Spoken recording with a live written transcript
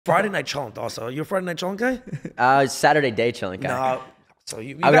Friday night chilling also. Are you a Friday night chilling guy? Saturday day chilling guy. No. So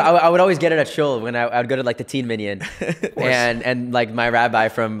I would always get it at shul when I would go to like the teen minyan, and like my rabbi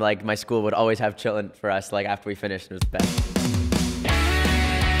from like my school would always have chilling for us like after we finished. It was the best.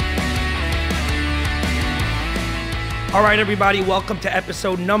 All right, everybody, welcome to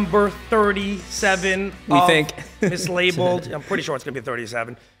episode number 37. We think. Mislabeled. I'm pretty sure it's going to be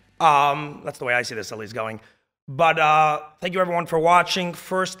 37. That's the way I see this at least going. But thank you, everyone, for watching.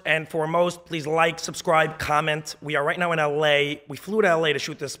 First and foremost, please like, subscribe, comment. We are right now in LA. We flew to LA to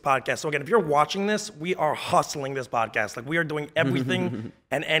shoot this podcast. So again, if you're watching this, we are hustling this podcast. Like, we are doing everything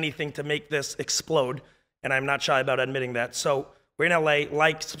and anything to make this explode. And I'm not shy about admitting that. So we're in LA.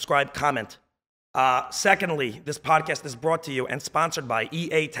 Like, subscribe, comment. Secondly, this podcast is brought to you and sponsored by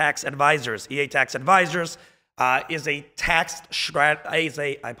EA Tax Advisors. EA Tax Advisors is a tax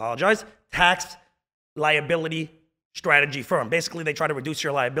liability strategy firm. Basically, they try to reduce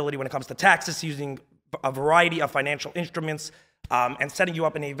your liability when it comes to taxes using a variety of financial instruments and setting you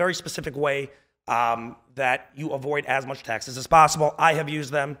up in a very specific way that you avoid as much taxes as possible. I have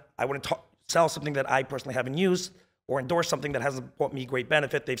used them. I wouldn't sell something that I personally haven't used or endorse something that hasn't brought me great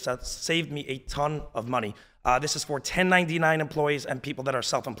benefit. They've saved me a ton of money. This is for 1099 employees and people that are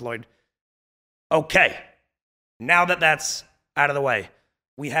self-employed. Okay, now that that's out of the way,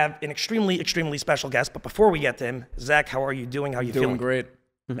 we have an extremely, extremely special guest. But before we get to him, Zach, how are you doing? How are you feeling? Doing great.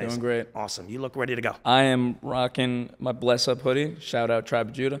 Amazing. Doing great. Awesome. You look ready to go. I am rocking my Bless Up hoodie. Shout out Tribe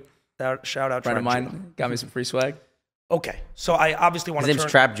of Judah. Shout out Friend of Tribe mine Judah. got me some free swag. Okay, so I obviously want His to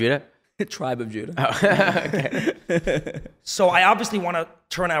name's Trap Judah. Tribe of Judah. Oh, okay. So I obviously want to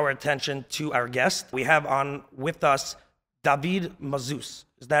turn our attention to our guest. We have on with us David Mazouz.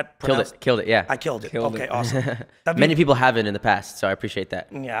 Is that pronounced? Killed it, yeah. I killed it. Killed Okay, it. awesome. David, Many people haven't in the past, so I appreciate that.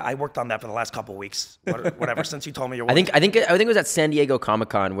 yeah, I worked on that for the last couple of weeks. Whatever, since you told me you're I working. think it was at San Diego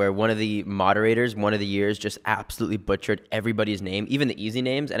Comic-Con where one of the moderators, one of the years, just absolutely butchered everybody's name, even the easy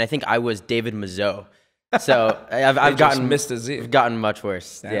names, and I think I was David Mazouz. So I've gotten much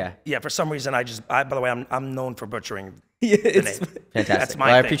worse. Yeah. Yeah, for some reason by the way, I'm known for butchering Yeah, the it's name. Fantastic. That's my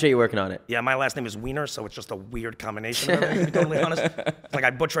Well, I thing. appreciate you working on it. Yeah, my last name is Wiener, so it's just a weird combination of everything, to be totally honest. It's like I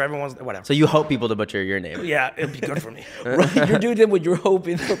butcher everyone's, whatever. So you hope people to butcher your name. Yeah, it'd be good for me. right. You're doing what you're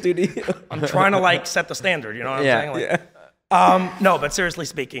hoping they'll do to you. I'm trying to like set the standard, you know what I'm Yeah. saying? Like, Yeah. no, but seriously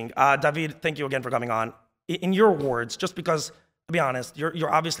speaking, David, thank you again for coming on. In your words, just because, to be honest,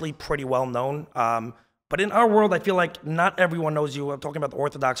 you're obviously pretty well known. But in our world, I feel like not everyone knows you. I'm talking about the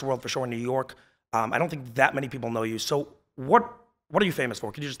Orthodox world for sure in New York. I don't think that many people know you. So what are you famous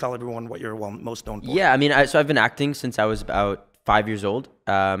for? Could you just tell everyone what you're most known for? Yeah, I mean, so I've been acting since I was about 5 years old.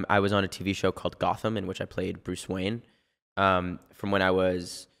 I was on a TV show called Gotham, in which I played Bruce Wayne from when I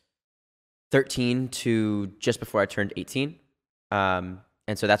was 13 to just before I turned 18. And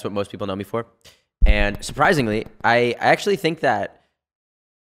so that's what most people know me for. And surprisingly, I actually think that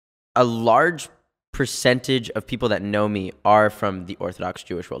a large percentage of people that know me are from the Orthodox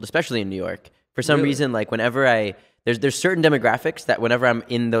Jewish world, especially in New York. For some reason, like whenever there's certain demographics that whenever I'm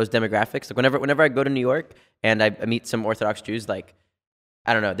in those demographics, like whenever I go to New York and I meet some Orthodox Jews, like,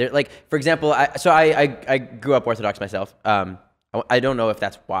 I don't know, they're like, for example, I grew up Orthodox myself. I don't know if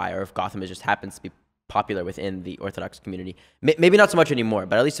that's why, or if Gotham just happens to be popular within the Orthodox community. Maybe not so much anymore,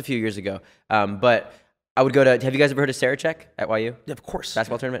 but at least a few years ago. But I would go to, have you guys ever heard of Sarachek at YU? Yeah, of course.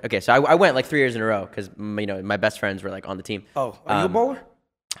 Basketball tournament? Okay, so I went like 3 years in a row because, my best friends were like on the team. Oh, are you a bowler?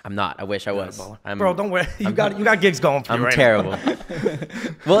 I'm not. I wish I was. Bro, don't worry. You got gigs going for you right terrible.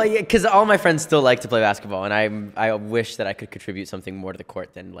 Well, yeah, because all my friends still like to play basketball, and I wish that I could contribute something more to the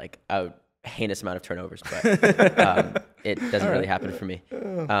court than like a heinous amount of turnovers, but it doesn't really happen for me.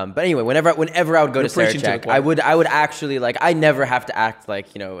 But anyway, whenever I would go to Sarachek, I would actually, like, I never have to act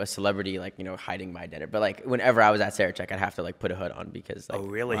like, a celebrity, like, hiding my identity. But like whenever I was at Sarachek, I'd have to like put a hood on because like, oh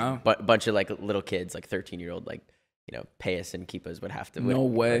really? Wow. Bunch of like little kids, like 13-year-old, like, Payas and Keepas would have to. No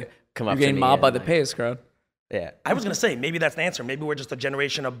way. Come up You're getting to me mobbed by and, the like, Payas crowd. Yeah. I was gonna say maybe that's the answer. Maybe we're just a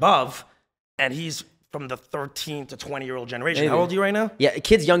generation above, and he's from the 13 to 20-year-old generation. Maybe. How old are you right now? Yeah,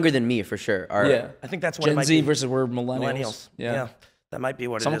 kids younger than me for sure are. Yeah. I think that's what it Gen might Z be. versus we're millennials. Yeah, that might be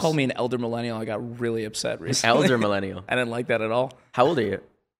what Someone it is. called me an elder millennial. I got really upset recently. Elder millennial. I didn't like that at all. How old are you?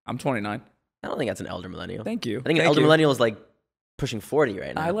 I'm 29. I don't think that's an elder millennial. Thank you. I think an Thank elder you. millennial is like pushing 40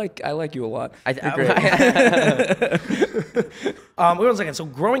 right now. I like you a lot. Wait 1 second. So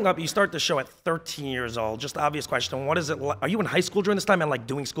growing up, you start the show at 13 years old. Just obvious question. What is it like? Are you in high school during this time and like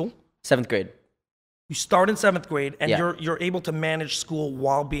doing school? 7th grade. You start in 7th grade and Yeah. you're able to manage school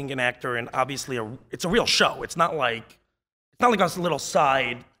while being an actor, and obviously it's a real show. It's not like a little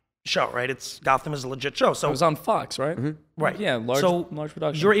side show, right? Gotham is a legit show. So It was on Fox, right? right, Yeah, large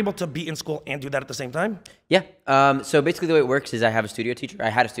production. You're able to be in school and do that at the same time. Yeah. So basically, the way it works is I have a studio teacher. I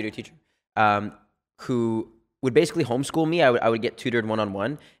had a studio teacher who would basically homeschool me. I would get tutored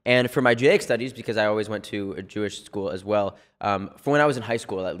one-on-one. And for my Judaic studies, because I always went to a Jewish school as well, for when I was in high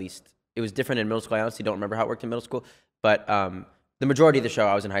school at least, it was different in middle school. I honestly don't remember how it worked in middle school. But the majority of the show,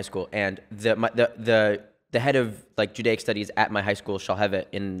 I was in high school. And the head of like Judaic studies at my high school, Shalhevet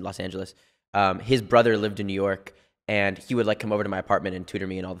in Los Angeles, his brother lived in New York. And he would like come over to my apartment and tutor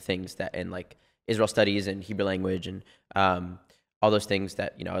me in all the things that in like Israel studies and Hebrew language and all those things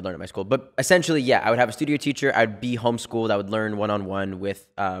that, you know, I'd learn at my school. But essentially, yeah, I would have a studio teacher. I'd be homeschooled. I would learn one-on-one with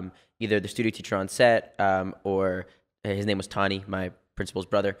either the studio teacher on set or his name was Tani, my principal's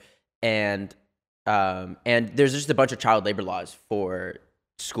brother. And there's just a bunch of child labor laws for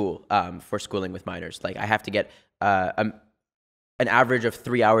school, for schooling with minors. Like I have to get an average of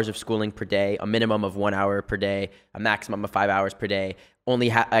 3 hours of schooling per day, a minimum of 1 hour per day, a maximum of 5 hours per day.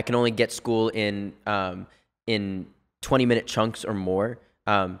 I can only get school in 20-minute chunks or more.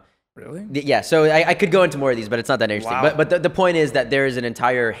 Really? Yeah, so I could go into more of these, but it's not that interesting. Wow. But the point is that there is an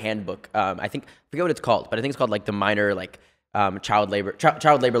entire handbook. I forget what it's called, but I think it's called like the minor like child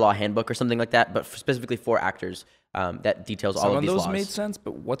labor law handbook or something like that. But specifically for actors, that details all of these laws. Some of those made sense,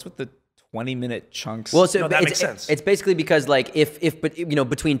 but what's with the 20-minute chunks? Well, so No, that makes sense. It's basically because like but you know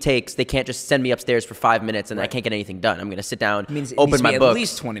between takes they can't just send me upstairs for 5 minutes and I can't get anything done. I'm gonna sit down, open my book. At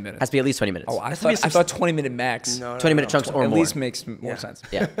least 20 minutes. Has to be at least 20 minutes. Oh, I thought 20-minute max. No, 20-minute chunks or At more. least makes more sense.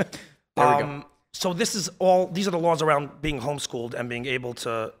 Yeah. There we go. So these are the laws around being homeschooled and being able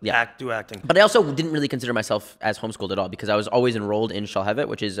to do acting. But I also didn't really consider myself as homeschooled at all because I was always enrolled in Shalhevet,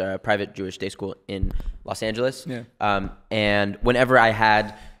 which is a private Jewish day school in Los Angeles. Yeah. And whenever I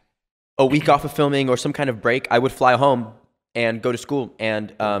had a week off of filming or some kind of break, I would fly home and go to school.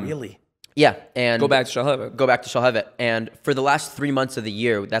 And Really? yeah, and Go back to Shalhevet. Go back to Shalhevet. And for the last 3 months of the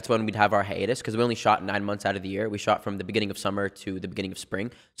year, that's when we'd have our hiatus because we only shot 9 months out of the year. We shot from the beginning of summer to the beginning of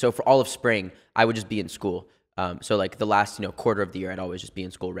spring. So for all of spring, I would just be in school. So like the last quarter of the year, I'd always just be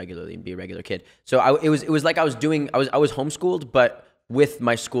in school regularly and be a regular kid. So it was like I was homeschooled, but with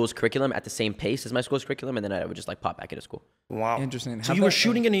my school's curriculum at the same pace as my school's curriculum, and then I would just like pop back into school. Wow. Interesting. So How you were about-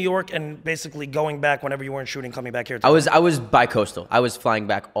 shooting in New York and basically going back whenever you weren't shooting, coming back here. I was bi-coastal. I was flying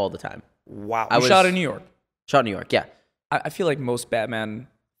back all the time. Wow. I You was shot in New York. Shot in New York, yeah. I feel like most Batman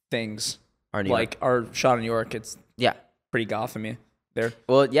things Are in New York. are shot in New York. It's Yeah. pretty Gotham-y there.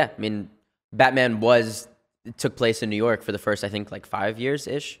 Well, yeah. I mean, Batman took place in New York for the first, I think, like 5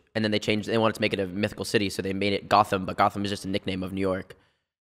 years-ish. And then they wanted to make it a mythical city, so they made it Gotham, but Gotham is just a nickname of New York.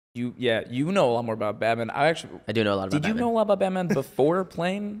 You know a lot more about Batman. I do know a lot about Did you Batman. know a lot about Batman before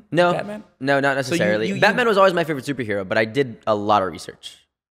playing No. Batman? No, not necessarily. you- Batman was always my favorite superhero, but I did a lot of research.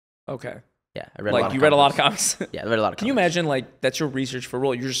 Okay. Yeah, I read a lot Like of you read a lot of comics. comics. Yeah, I read a lot of Can you comics. imagine like that's your research for a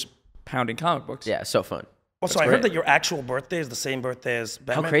role? You're just pounding comic books. Yeah, it's so fun. Also, I heard that your actual birthday is the same birthday as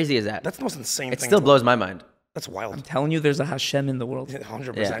Batman. How crazy is that? That's the most insane It thing. still blows my mind. That's wild. I'm telling you, there's a Hashem in the world.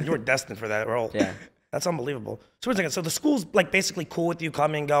 100%. Yeah. You were destined for that role. Yeah. That's unbelievable. So wait a second. So the school's like basically cool with you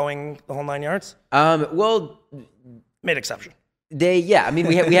coming, going, the whole 9 yards? Well, Made exception. I mean,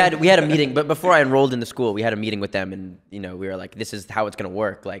 we had a meeting, but before I enrolled in the school, we had a meeting with them, and we were like, this is how it's gonna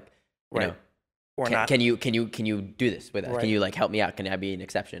work. Like, you know, Or not. can you do this with us? Right. Can you like help me out? Can I be an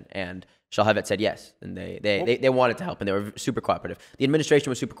exception? And Shalhevet said yes, and they wanted to help, and they were super cooperative. The administration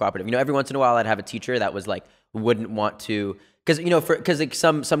was super cooperative. Every once in a while, I'd have a teacher that was like wouldn't want to, because like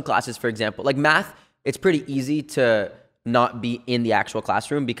some classes, for example, like math, it's pretty easy to not be in the actual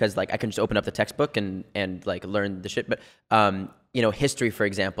classroom because like I can just open up the textbook and like learn the shit. But history, for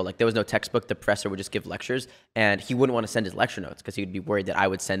example, like there was no textbook. The professor would just give lectures, and he wouldn't want to send his lecture notes because he'd be worried that I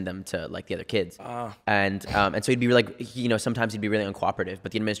would send them to like the other kids. And so he'd be like, sometimes he'd be really uncooperative.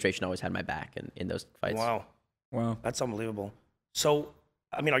 But the administration always had my back in those fights. Wow. That's unbelievable. So,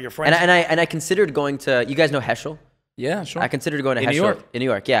 I mean, are your friends? And I considered going to. You guys know Heschel? Yeah, sure. I considered going to In New Heschel York? in New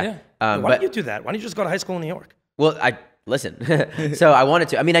York. Yeah. Why But don't you do that? Why don't you just go to high school in New York? well, listen. So I wanted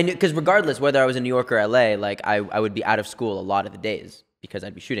to. I mean, I knew because regardless whether I was in New York or LA, like I would be out of school a lot of the days because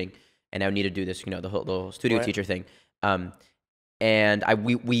I'd be shooting, and I would need to do this, the whole studio Right. teacher thing. And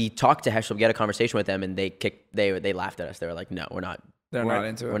we talked to Heschel, we had a conversation with them, and they laughed at us. They were like, "No, we're not. They're not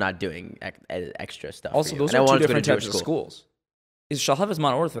into it. We're not doing extra stuff." Also, for you." those And I are two wanted to go to different Jewish types of schools. Is Shalhevet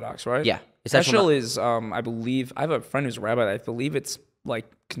Mono-Orthodox, right? Yeah, it's Heschel is, I believe, I have a friend who's a rabbi. I believe it's like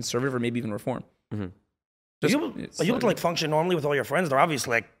conservative or maybe even reform. Are you able to like function normally with all your friends? They're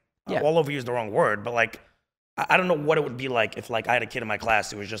obviously like Yeah. all over you is the wrong word, but like I don't know what it would be like if like I had a kid in my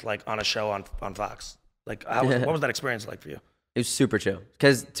class who was just like on a show on Fox. Like what was that experience like for you? It was super chill.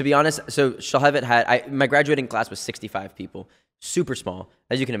 Because to be honest, so Shalhevet had, my graduating class was 65 people, super small.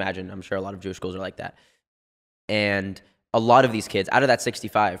 As you can imagine, I'm sure a lot of Jewish schools are like that. And a lot of these kids, out of that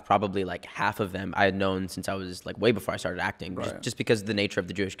 65, probably like half of them I had known since I was like way before I started acting, just because of the nature of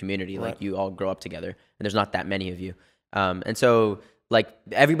the Jewish community. Like you all grow up together, and there's not that many of you. And so like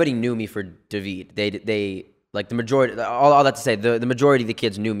everybody knew me for David. They like the majority, all that to say, the majority of the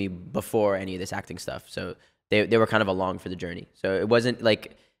kids knew me before any of this acting stuff. So they were kind of along for the journey. So it wasn't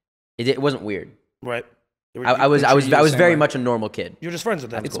like, it wasn't weird. Right. I was very much a normal kid. You're just friends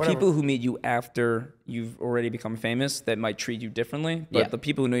with them. It's people who meet you after you've already become famous that might treat you differently. But the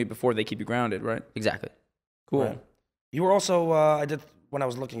people who knew you before, they keep you grounded, right? Exactly. Cool. Right. You were also, when I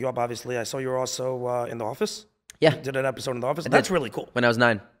was looking you up, obviously, I saw you were also in The Office. Yeah. You did an episode in The Office. That's really cool. When I was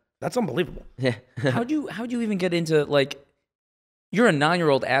 9. That's unbelievable. Yeah. How'd you even get into, like, you're a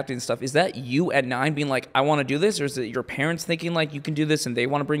 9-year-old acting stuff. Is that you at 9 being like, I want to do this? Or is it your parents thinking like you can do this and they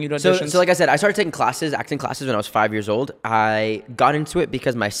want to bring you to auditions? So like I said, I started taking acting classes when I was 5 years old. I got into it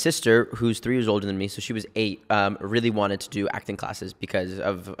because my sister, who's 3 years older than me, so she was 8, really wanted to do acting classes because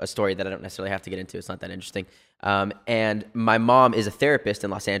of a story that I don't necessarily have to get into. It's not that interesting. And my mom is a therapist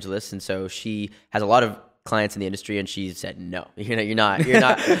in Los Angeles, and so she has a lot of clients in the industry, and she said, no, you're not you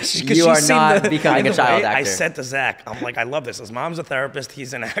are not becoming a child actor. I said to Zach, I'm like, I love this. His mom's a therapist.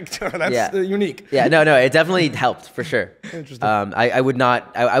 He's an actor. That's unique. Yeah, no, it definitely helped for sure. Interesting. I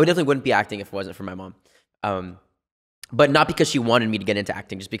definitely wouldn't be acting if it wasn't for my mom. But not because she wanted me to get into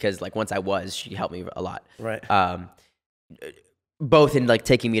acting, just because like once I was, she helped me a lot. Right. Both in like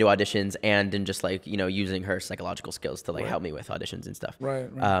taking me to auditions and in just like, using her psychological skills to like help me with auditions and stuff. Right.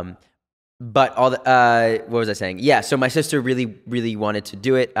 But what was I saying? Yeah, so my sister really, really wanted to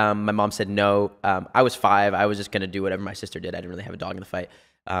do it. My mom said no. I was 5. I was just going to do whatever my sister did. I didn't really have a dog in the fight.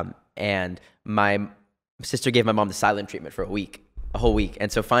 And my sister gave my mom the silent treatment for a whole week.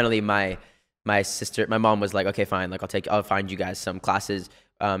 And so finally my mom was like, okay, fine. Like I'll find you guys some classes.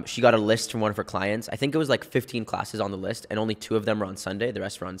 She got a list from one of her clients. I think it was like 15 classes on the list, and only 2 of them were on Sunday. The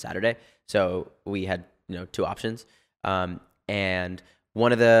rest were on Saturday. So we had, 2 options. And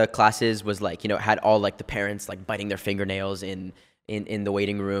one of the classes was like, had all like the parents like biting their fingernails in the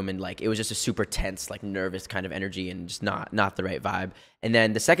waiting room, and like it was just a super tense, like nervous kind of energy, and just not the right vibe. And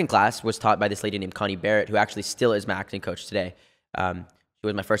then the second class was taught by this lady named Connie Barrett, who actually still is my acting coach today. She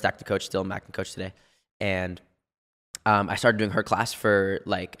was my first acting coach, still my acting coach today. And I started doing her class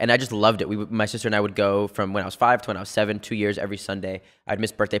and I just loved it. My sister and I would go from when I was 5 to when I was 7, 2 years every Sunday. I'd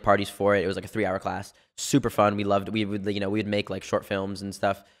miss birthday parties for it. It was like a 3-hour class, super fun. We loved it. We'd make like short films and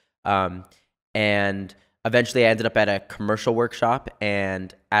stuff. And eventually I ended up at a commercial workshop,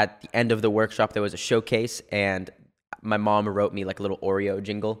 and at the end of the workshop, there was a showcase, and my mom wrote me like a little Oreo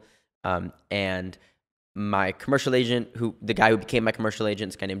jingle. And my commercial agent, the guy who became my commercial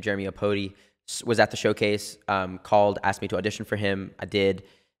agent, this guy named Jeremy Apodi, was at the showcase, asked me to audition for him. I did.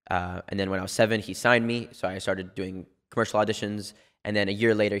 And then when I was 7, he signed me. So I started doing commercial auditions. And then a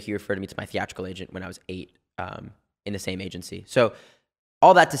year later, he referred me to my theatrical agent when I was 8, in the same agency. So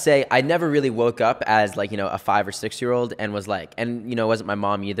all that to say, I never really woke up as like, a 5 or 6-year-old and was like, and it wasn't my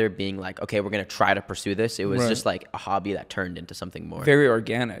mom either being like, okay, we're going to try to pursue this. It was just like a hobby that turned into something more. Very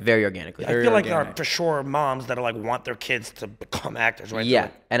organic. Very organically. I feel like there are for sure moms that are like want their kids to become actors, right? Yeah.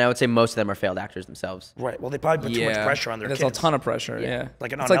 And I would say most of them are failed actors themselves. Right. Well, they probably put too much pressure on their kids. There's a ton of pressure, yeah.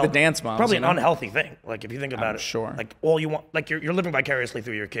 Like it's like the dance moms. Probably an unhealthy thing. Like if you think about it. Sure. Like all you want, like you're living vicariously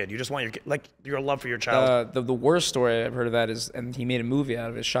through your kid. You just want your kid, like your love for your child. The worst story I've heard of that is, and he made a movie out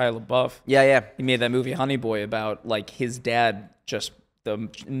of it, Shia LaBeouf. Yeah. He made that movie Honey Boy about like his dad, just the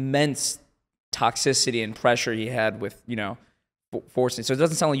immense toxicity and pressure he had with, forcing. So it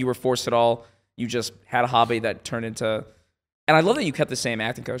doesn't sound like you were forced at all. You just had a hobby that turned into, and I love that you kept the same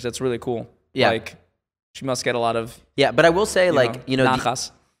acting coach. That's really cool. Yeah. Like she must get a lot of, but I will say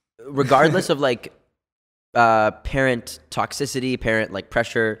regardless of like, parent toxicity, parent like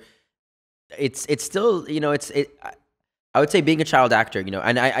pressure, it's still, I would say being a child actor,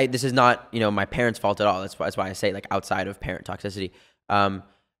 and I this is not, my parents' fault at all. That's why I say like outside of parent toxicity. I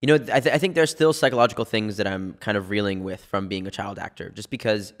think there's still psychological things that I'm kind of reeling with from being a child actor, just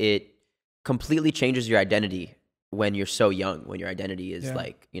because it completely changes your identity when you're so young, when your identity is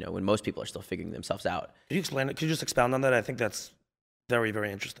like, when most people are still figuring themselves out. Could you explain it? Could you just expound on that? I think that's very,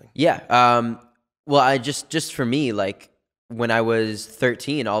 very interesting. Yeah. Well, I just for me, like, when I was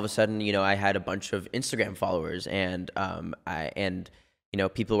 13, all of a sudden, I had a bunch of Instagram followers, and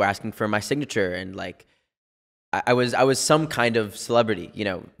people were asking for my signature, and like I was some kind of celebrity,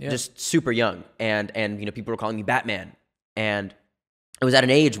 just super young, and people were calling me Batman, and it was at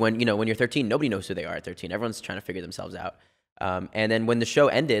an age when when you're 13, nobody knows who they are at 13. Everyone's trying to figure themselves out. And then when the show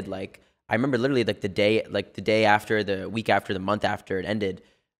ended, like I remember literally like the day after, the week after, the month after it ended,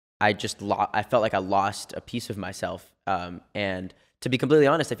 I felt like I lost a piece of myself. And to be completely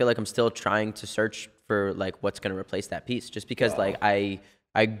honest, I feel like I'm still trying to search for like what's going to replace that piece, just because like I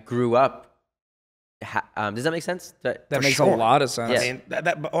grew up. Does that make sense? That makes a lot of sense. Yeah. I mean,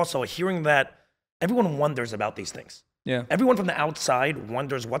 but also hearing that everyone wonders about these things. Yeah. Everyone from the outside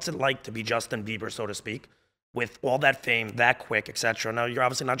wonders what's it like to be Justin Bieber, so to speak, with all that fame, that quick, etc. Now, you're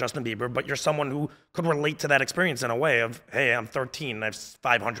obviously not Justin Bieber, but you're someone who could relate to that experience in a way of, hey, I'm 13, and I have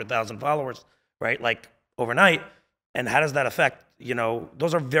 500,000 followers, right? Like overnight. And how does that affect,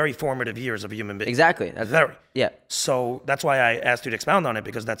 those are very formative years of a human being. Exactly. Very. Yeah. So that's why I asked you to expound on it,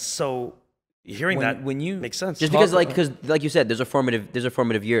 because that's so, hearing that when you makes sense. Just because like you said, those are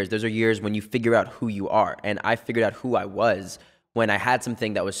formative years. Those are years when you figure out who you are. And I figured out who I was when I had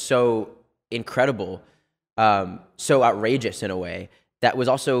something that was so incredible, so outrageous in a way, that was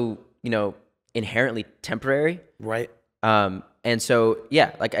also, inherently temporary. Right. And so,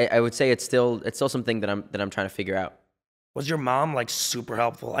 yeah, like I would say it's still something that I'm trying to figure out. Was your mom like super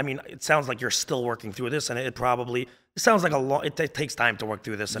helpful? I mean, it sounds like you're still working through this, and it sounds like it takes time to work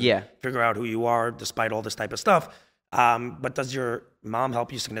through this and figure out who you are despite all this type of stuff. But does your mom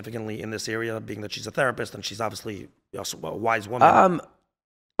help you significantly in this area, being that she's a therapist and she's obviously also a wise woman?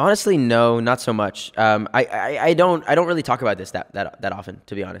 Honestly, no, not so much. I don't really talk about this that often,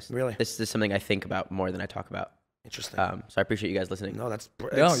 to be honest. Really? This is something I think about more than I talk about. Interesting. So I appreciate you guys listening. No,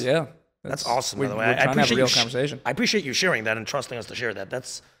 that's awesome. By the way, we're trying to have a real conversation. I appreciate you sharing that and trusting us to share that.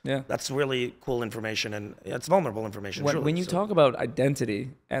 That's really cool information, and it's vulnerable information. When you talk about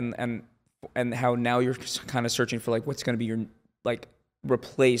identity and how now you're kind of searching for like what's going to be your like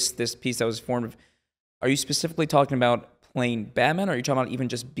replace this piece that was formed, are you specifically talking about playing Batman, or are you talking about even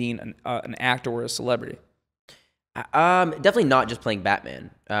just being an actor or a celebrity? Definitely not just playing Batman.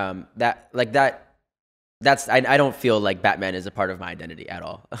 I don't feel like Batman is a part of my identity at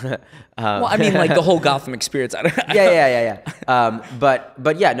all. Well, I mean, like the whole Gotham experience. Yeah.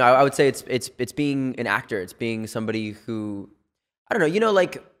 But yeah, no, I would say it's being an actor. It's being somebody who, I don't know,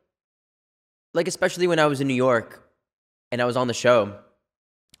 like especially when I was in New York and I was on the show,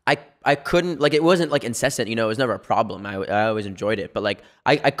 I couldn't, like, it wasn't like incessant, it was never a problem. I always enjoyed it, but like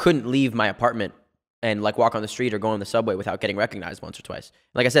I couldn't leave my apartment and like walk on the street or go on the subway without getting recognized once or twice.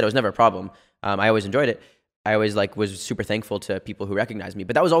 Like I said, it was never a problem. I always enjoyed it. I always like was super thankful to people who recognized me,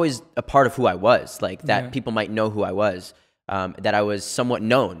 but that was always a part of who I was, like that people might know who I was, that I was somewhat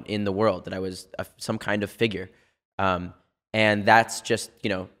known in the world, that I was some kind of figure. And that's just,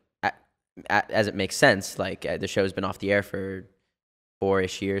 as it makes sense, like the show's been off the air for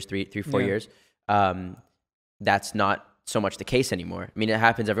 4-ish years, 4 years. That's not so much the case anymore. I mean, it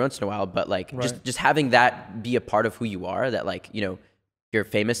happens every once in a while, but like just having that be a part of who you are, that like, you're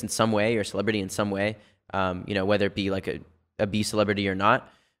famous in some way, you're a celebrity in some way, whether it be like a B celebrity or not,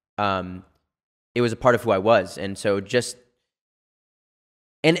 it was a part of who I was. And so just,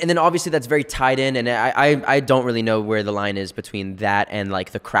 and then obviously that's very tied in, and I don't really know where the line is between that and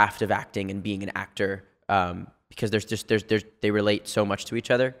like the craft of acting and being an actor, because they relate so much to each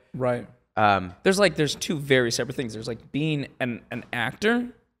other. Right. There's two very separate things. There's like being an actor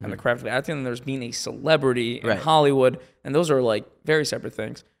and the craft of acting, and there's being a celebrity in Hollywood, and those are like very separate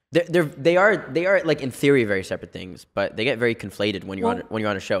things. They are like in theory very separate things, but they get very conflated when you're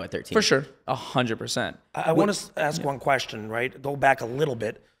on a show at 13. For sure, 100%. I want to ask one question, right? Go back a little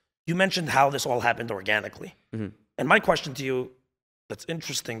bit. You mentioned how this all happened organically, and my question to you, that's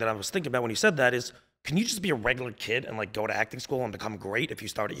interesting that I was thinking about when you said that is, can you just be a regular kid and like go to acting school and become great if you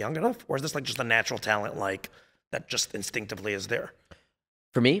start it young enough, or is this like just a natural talent like that just instinctively is there?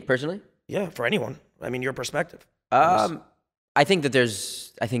 For me personally, yeah, for anyone. I mean, your perspective. I think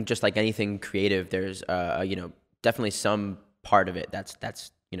that I think just like anything creative, there's definitely some part of it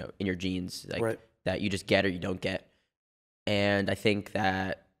that's in your genes, like that you just get or you don't get. And I think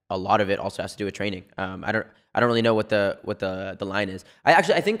that a lot of it also has to do with training. I don't really know what the line is. I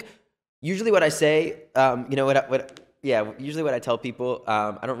think usually what I say, usually what I tell people,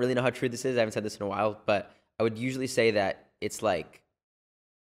 I don't really know how true this is. I haven't said this in a while, but I would usually say that it's like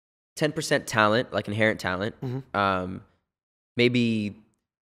 10% talent, like inherent talent, maybe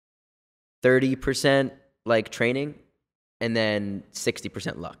 30% like training, and then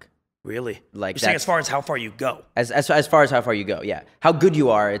 60% luck. Really? Like you're saying as far as how far you go. As far as how far you go, yeah. How good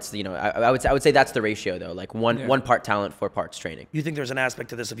you are, it's I would say that's the ratio though. Like one part talent, 4 parts training. You think there's an aspect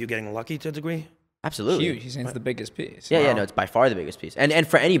to this of you getting lucky to a degree? Absolutely. Huge. He's saying it's the biggest piece. Yeah, no, it's by far the biggest piece. And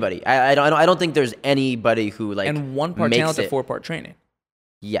for anybody, I don't think there's anybody who like and 1 part makes talent it. to 4 part training.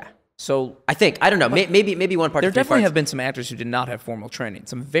 Yeah. So I think. I don't know. Maybe one part. there to three definitely parts. have been some actors who did not have formal training.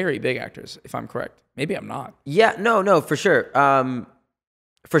 Some very big actors, if I'm correct. Maybe I'm not. Yeah, no, for sure.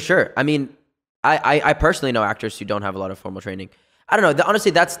 For sure. I mean, I personally know actors who don't have a lot of formal training. I don't know.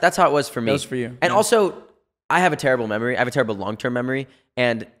 Honestly, that's how it was for me. That was for you. And Yeah. also, I have a terrible memory. I have a terrible long-term memory,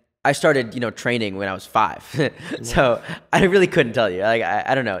 and I started, training when I was 5. So I really couldn't tell you. Like,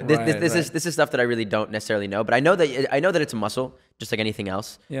 I don't know. This is stuff that I really don't necessarily know. But I know that it's a muscle, just like anything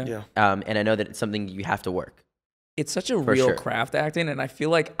else. Yeah. And I know that it's something you have to work. It's such a real sure. craft, acting, and I feel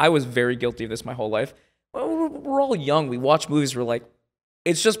like I was very guilty of this my whole life. Well, we're all young. We watch movies. We're like,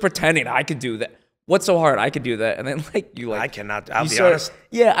 it's just pretending I could do that. What's so hard? I could do that. And then I cannot. I'll be honest.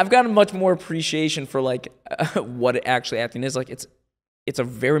 Yeah, I've gotten much more appreciation for what actually acting is. Like it's a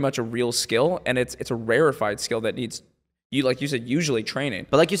very much a real skill, and it's a rarefied skill that needs like you said, usually training.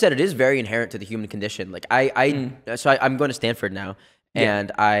 But like you said, it is very inherent to the human condition. Like I'm going to Stanford now.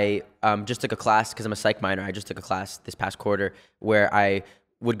 And I just took a class because I'm a psych minor. I just took a class this past quarter where I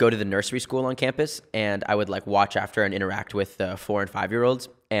would go to the nursery school on campus, and I would watch after and interact with 4 and 5-year-olds.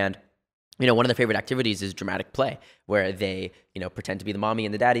 And one of their favorite activities is dramatic play, where they pretend to be the mommy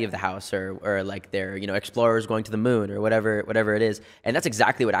and the daddy of the house, or like they're explorers going to the moon, or whatever it is. And that's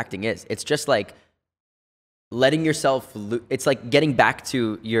exactly what acting is. It's just like letting yourself. It's like getting back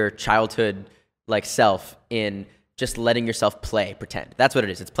to your childhood self in. Just letting yourself pretend. That's what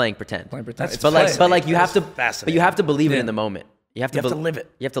it is. It's playing pretend. But you have to believe it in the moment. You have to live it.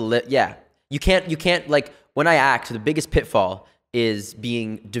 You have to live. Yeah. You can't when I act, the biggest pitfall is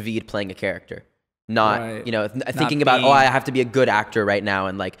being David playing a character. Not, thinking about, I have to be a good actor right now,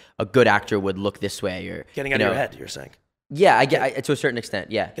 and a good actor would look this way, or getting out of your head, you're saying. Yeah, I get to a certain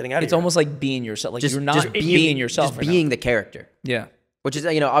extent. Yeah. Getting out of It's almost like being yourself. Like you're not just being yourself. Just being the character. Yeah. Which is,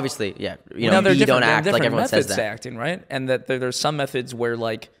 obviously, yeah. Now, there are you don't act different like everyone methods says to that. acting, right? And that there's some methods where,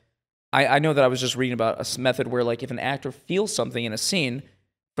 I know that I was just reading about a method where, if an actor feels something in a scene,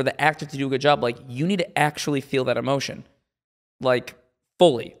 for the actor to do a good job, you need to actually feel that emotion,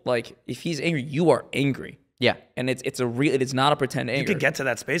 fully. If he's angry, you are angry. Yeah. And it is not a pretend anger. You could get to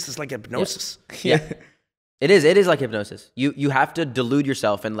that space. It's like hypnosis. Yeah. It is like hypnosis. You have to delude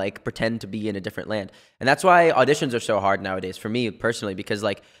yourself and pretend to be in a different land. And that's why auditions are so hard nowadays for me personally, because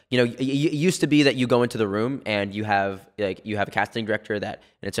it used to be that you go into the room and you have a casting director and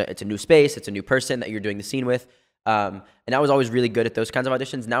it's a new space, it's a new person that you're doing the scene with. And I was always really good at those kinds of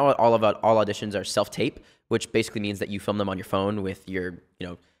auditions. Now all auditions are self-tape, which basically means that you film them on your phone with your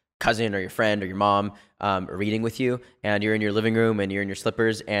cousin or your friend or your mom reading with you, and you're in your living room and you're in your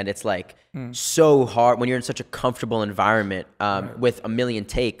slippers, and it's so hard when you're in such a comfortable environment with a million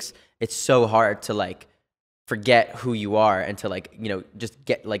takes. It's so hard to forget who you are and to just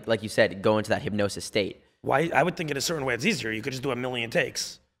get like you said, go into that hypnosis state. Why? I would think in a certain way it's easier. You could just do a million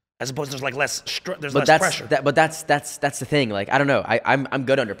takes. As opposed to there's less pressure. But that's the thing. I don't know. I'm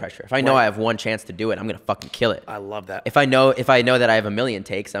good under pressure. If I know I have one chance to do it, I'm gonna fucking kill it. I love that. If I know that I have a million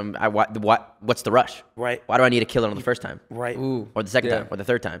takes, what's the rush? Right. Why do I need to kill it on the first time? Right. Ooh. Or the second time, or the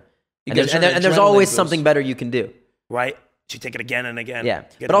third time? And Because there's always something better you can do. Right. You take it again and again. Yeah.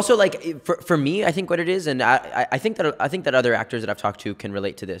 But also for me, I think what it is, and I think that other actors that I've talked to can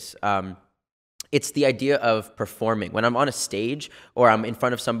relate to this. It's the idea of performing. When I'm on a stage or I'm in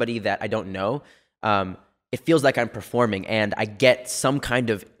front of somebody that I don't know, it feels like I'm performing, and I get some kind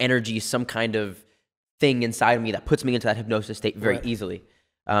of energy, some kind of thing inside of me that puts me into that hypnosis state very easily.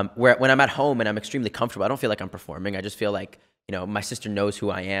 Where when I'm at home and I'm extremely comfortable, I don't feel like I'm performing. I just feel like, my sister knows who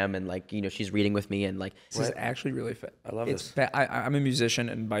I am, and she's reading with me, and This is actually really fit. I love this. I'm a musician,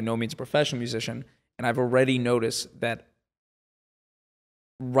 and by no means a professional musician, and I've already noticed that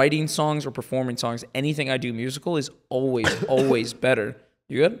writing songs or performing songs, anything I do musical is always better.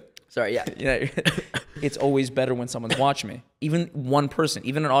 You good? Sorry, yeah. Yeah. It's always better when someone's watching me. Even one person,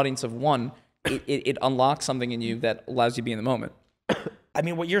 even an audience of one, it unlocks something in you that allows you to be in the moment. I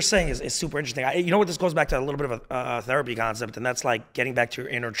mean, what you're saying is super interesting. You know what? This goes back to a little bit of a therapy concept, and that's getting back to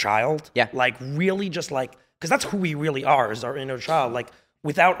your inner child. Yeah. Really just because that's who we really are, is our inner child.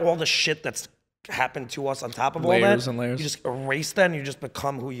 Without all the shit that's happened to us on top of Layers all that, and layers. you just erase that and you just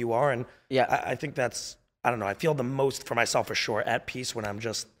become who you are. And yeah, I think that's, I don't know, I feel the most for myself for sure at peace when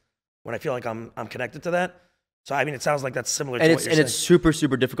I feel like I'm connected to that. So I mean, it sounds like that's similar to what you're saying. And it's super,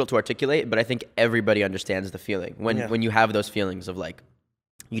 super difficult to articulate, but I think everybody understands the feeling when you have those feelings of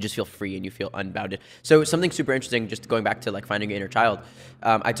you just feel free and you feel unbounded. So something super interesting, just going back to finding your inner child.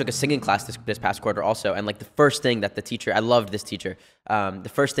 I took a singing class this past quarter also, and the first thing that the teacher, I loved this teacher.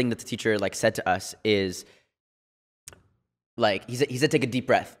 The first thing that the teacher said to us is he said take a deep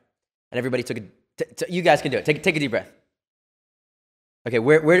breath, and everybody took you guys can do it. Take a deep breath. Okay,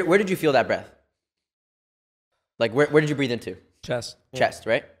 where did you feel that breath? Like where did you breathe into? Chest. Chest,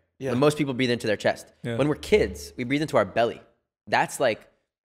 right? Yeah. When most people breathe into their chest. Yeah. When we're kids, we breathe into our belly. That's like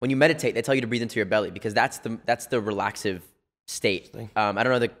when you meditate, they tell you to breathe into your belly because that's the relaxive state. I don't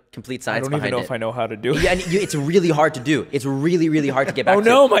know the complete science behind it. I don't even know if I know how to do it. Yeah, and it's really hard to do. It's really, really hard to get back to. Oh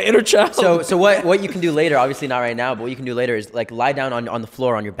no, my inner child. So what you can do later, obviously not right now, but what you can do later is like lie down on the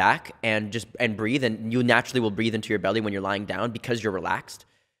floor on your back and breathe, and you naturally will breathe into your belly when you're lying down because you're relaxed.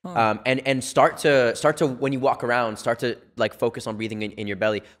 And start to when you walk around, start to like focus on breathing in your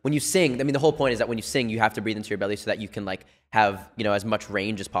belly. When you sing, I mean the whole point is that when you sing, you have to breathe into your belly so that you can like have, you know, as much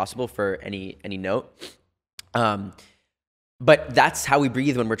range as possible for any note. But that's how we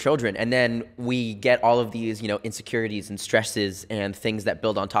breathe when we're children. And then we get all of these, you know, insecurities and stresses and things that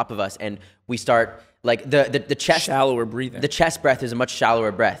build on top of us. And we start like the chest. Shallower breathing. The chest breath is a much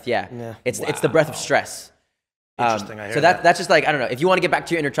shallower breath. Yeah. It's the breath of stress. Interesting. I hear so that's just like, I don't know. If you want to get back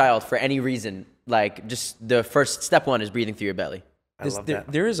to your inner child for any reason, like just the first step one is breathing through your belly. I love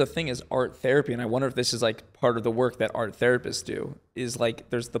that. There is a thing as art therapy, and I wonder if this is like part of the work that art therapists do, is like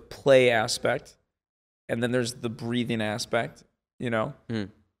there's the play aspect, and then there's the breathing aspect, you know?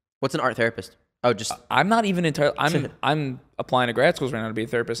 What's an art therapist? Oh, just... I'm not even entirely... I'm applying to grad schools right now to be a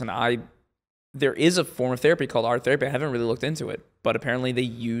therapist, and there is a form of therapy called art therapy. I haven't really looked into it, but apparently they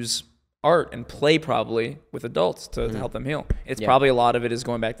use art and play probably with adults to help them heal. It's probably a lot of it is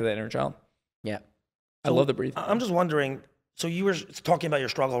going back to that inner child. Yeah. I love the breathing. I'm just wondering, so you were talking about your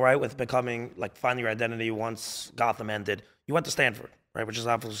struggle, right, with becoming, like, finding your identity once Gotham ended. You went to Stanford, right, which is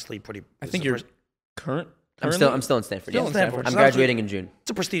obviously pretty... I think you're currently? I'm still in Stanford. Still in Stanford. I'm graduating in June.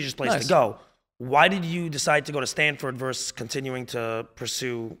 It's a prestigious place to go. Why did you decide to go to Stanford versus continuing to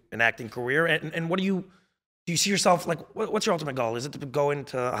pursue an acting career? And what do you see yourself, like, what's your ultimate goal? Is it to go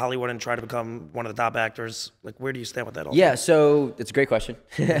into Hollywood and try to become one of the top actors? Like, where do you stand with that? Yeah, so it's a great question.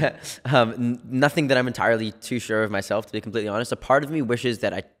 Nothing that I'm entirely too sure of myself, to be completely honest. A part of me wishes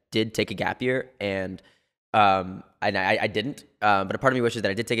that I did take a gap year, and I didn't. But a part of me wishes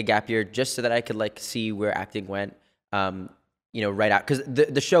that I did take a gap year just so that I could, like, see where acting went, you know, right out. Because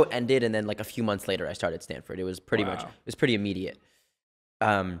the show ended, and then, like, a few months later, I started Stanford. It was pretty immediate.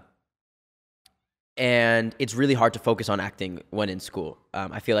 And it's really hard to focus on acting when in school.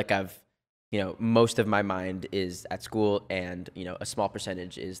 I feel like most of my mind is at school, and, you know, a small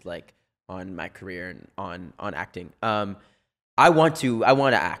percentage is like on my career and on acting. I want to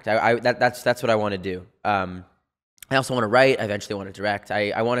act. That's what I want to do. I also want to write. I eventually want to direct.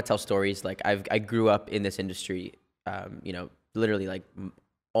 I want to tell stories. Like I grew up in this industry, you know, literally like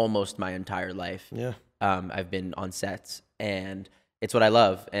almost my entire life. Yeah. I've been on sets, and it's what I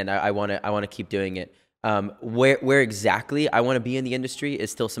love, and I want to keep doing it. Where exactly I want to be in the industry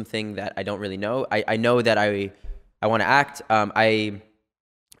is still something that I don't really know. I know that I want to act. I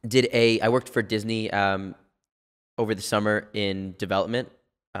worked for Disney over the summer in development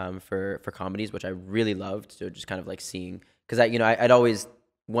for comedies, which I really loved. So just kind of like seeing, because I'd always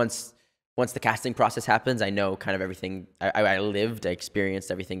once the casting process happens, I know kind of everything. I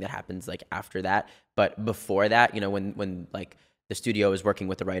experienced everything that happens like after that. But before that, you know, when like the studio is working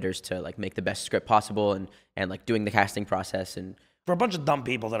with the writers to like make the best script possible and like doing the casting process. And for a bunch of dumb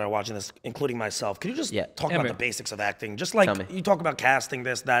people that are watching this, including myself, could you just talk about the basics of acting? Just like you talk about casting,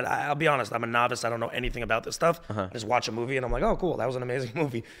 this, that. I'll be honest, I'm a novice. I don't know anything about this stuff. I just watch a movie and I'm like, oh, cool, that was an amazing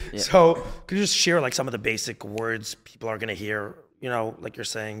movie. Yeah. So could you just share like some of the basic words people are gonna hear? You know, like you're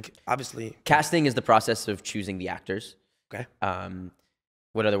saying, obviously. Casting is the process of choosing the actors. Okay.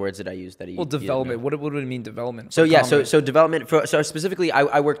 What other words did I use? Development. What would it mean, development? So yeah, so development. So specifically,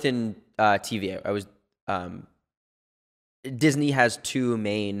 I worked in TV. I was Disney has two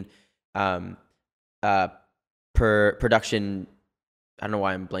main production. I don't know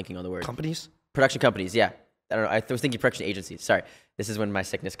why I'm blanking on the word. Companies. Production companies. Yeah. I don't know. I was thinking production agencies. Sorry. This is when my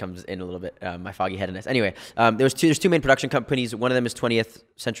sickness comes in a little bit, my foggy headedness. Anyway, there's two main production companies. One of them is 20th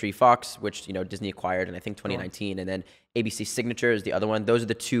Century Fox, which, you know, Disney acquired in I think 2019, and then ABC Signature is the other one. Those are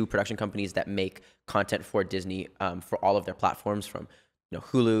the two production companies that make content for Disney for all of their platforms, from, you know,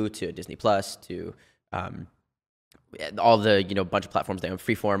 Hulu to Disney Plus to all the, you know, bunch of platforms they own,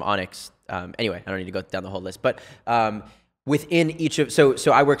 Freeform, Onyx. Anyway, I don't need to go down the whole list, but within each of so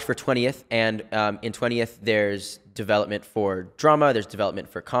I worked for 20th, and in 20th there's development for drama, there's development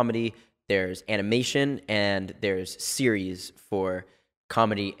for comedy, there's animation, and there's series for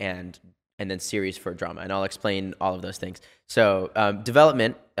comedy and then series for drama, and I'll explain all of those things. So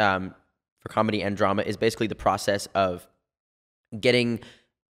development for comedy and drama is basically the process of getting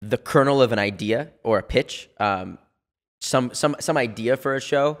the kernel of an idea or a pitch, some idea for a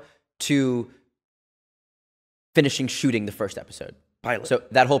show, to finishing shooting the first episode. Pilot. So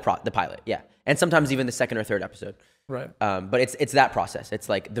that whole the pilot, yeah, and sometimes even the second or third episode. Right. But it's that process. It's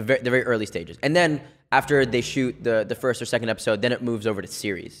like the very early stages, and then after they shoot the first or second episode, then it moves over to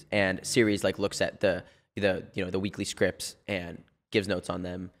series, and series like looks at the weekly scripts and gives notes on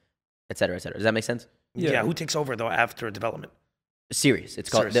them, et cetera, et cetera. Does that make sense? Yeah. Who takes over though after development? Series. It's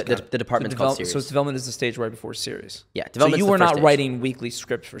called the department's called series. So development is the stage right before series. Yeah. So you were not stage. writing weekly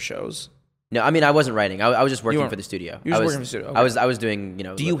scripts for shows. No, I mean I wasn't writing. I was just working for the studio. You were working for the studio. Okay. I was doing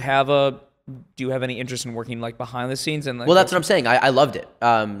Do you have any interest in working like behind the scenes and like? Well, that's what I'm saying. I loved it.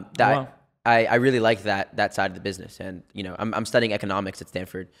 Wow. I really liked that side of the business, and I'm studying economics at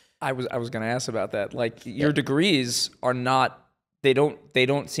Stanford. I was going to ask about that. Like your degrees are not. They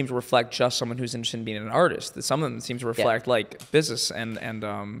don't seem to reflect just someone who's interested in being an artist. Some of them seem to reflect like business and.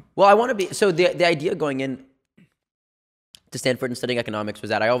 Well, I want to be. So the idea going in to Stanford and studying economics was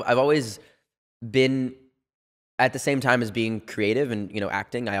that I've always been, at the same time as being creative and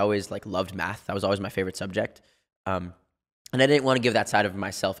acting, I always like loved math. That was always my favorite subject, and I didn't want to give that side of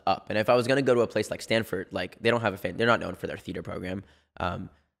myself up. And if I was going to go to a place like Stanford, like they're not known for their theater program.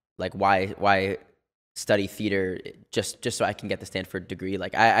 Like why study theater just so I can get the Stanford degree?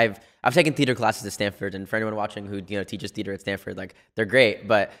 Like I've taken theater classes at Stanford, and for anyone watching who teaches theater at Stanford, like they're great,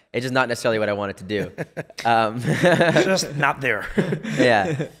 but it's just not necessarily what I wanted to do. Just not there.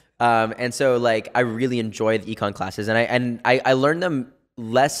 Yeah. And so like I really enjoy the econ classes, and I learned them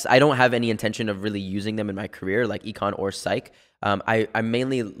less. I don't have any intention of really using them in my career, like econ or psych. I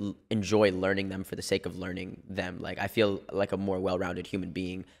mainly enjoy learning them for the sake of learning them. Like I feel like a more well-rounded human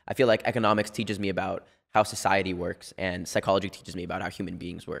being. I feel like economics teaches me about how society works, and psychology teaches me about how human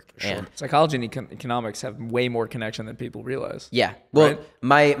beings work. Sure. And Psychology and economics have way more connection than people realize. yeah. Well,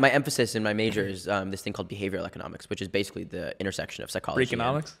 right? my emphasis in my major is this thing called behavioral economics, which is basically the intersection of psychology.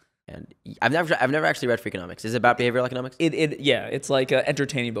 Economics. And I've never actually read Freakonomics. Is it about behavioral economics? It's like an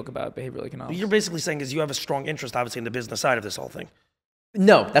entertaining book about behavioral economics. What you're basically saying is you have a strong interest, obviously, in the business side of this whole thing.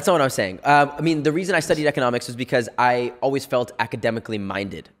 No, that's not what I'm saying. I mean, the reason I studied economics was because I always felt academically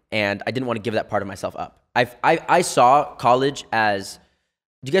minded, and I didn't want to give that part of myself up. I saw college as.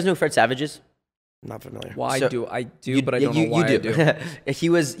 Do you guys know who Fred Savage is? Not familiar. Well, I do, but I don't know why I do. He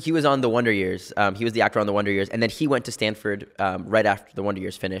was on the Wonder Years. He was the actor on the Wonder Years, and then he went to Stanford right after the Wonder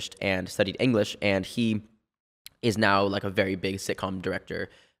Years finished and studied English. And he is now like a very big sitcom director.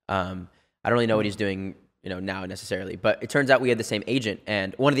 I don't really know what he's doing, now necessarily. But it turns out we had the same agent,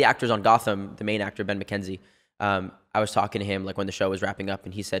 and one of the actors on Gotham, the main actor Ben McKenzie. I was talking to him like when the show was wrapping up,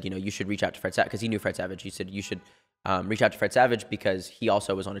 and he said, you should reach out to Fred Savage, because he knew Fred Savage. He said you should. Reach out to Fred Savage because he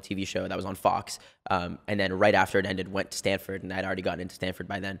also was on a TV show that was on Fox, and then right after it ended, went to Stanford, and I'd already gotten into Stanford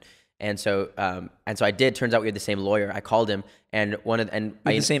by then, and so I did. Turns out we had the same lawyer. I called him, and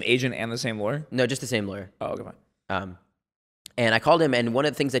the same agent and the same lawyer. No, just the same lawyer. Oh, okay, fine. And I called him, and one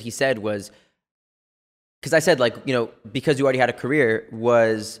of the things that he said was, because I said because you already had a career,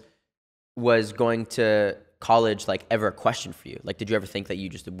 was going to college like ever a question for you? Like, did you ever think that you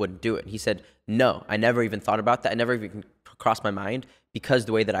just wouldn't do it? And he said, no, I never even thought about that. I never even crossed my mind, because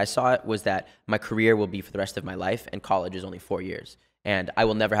the way that I saw it was that my career will be for the rest of my life, and college is only 4 years, and I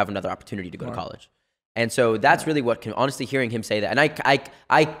will never have another opportunity to go to college. And so that's really what honestly, hearing him say that, and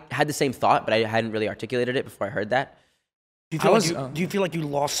I had the same thought, but I hadn't really articulated it before I heard that. Do you feel like you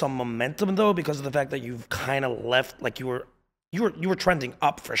lost some momentum though, because of the fact that you've kind of left, like you were trending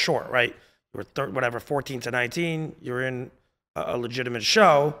up for sure, right? You were 14 to 19. You're in a legitimate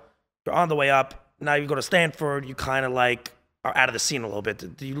show. You're on the way up. Now you go to Stanford. You kind of like are out of the scene a little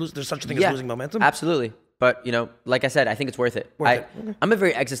bit. Do you lose? There's such a thing as losing momentum. Absolutely. But like I said, I think it's worth it. I'm a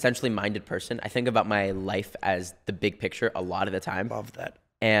very existentially minded person. I think about my life as the big picture a lot of the time. Love that.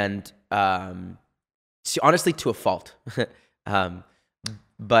 And honestly, to a fault.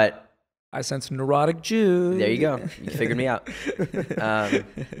 But I sense neurotic Jew. There you go. You figured me out.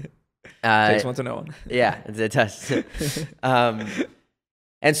 Takes one to know one. Yeah, it does.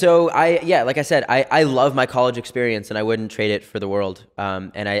 And so like I said, I love my college experience, and I wouldn't trade it for the world.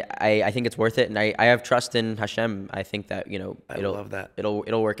 And I think it's worth it, and I have trust in Hashem. I think that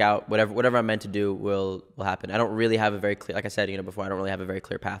it'll work out. Whatever I'm meant to do will happen. I don't really have a very clear, like I said, before, I don't really have a very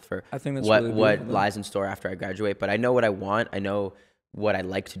clear path for what lies in store after I graduate. But I know what I want. I know what I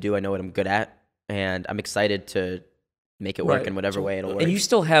like to do. I know what I'm good at, and I'm excited to make it work in whatever way it'll work. And you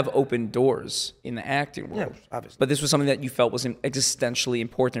still have open doors in the acting world. Yeah, obviously. But this was something that you felt was existentially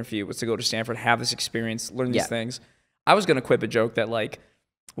important for you, was to go to Stanford, have this experience, learn these things. I was going to quip a joke that like,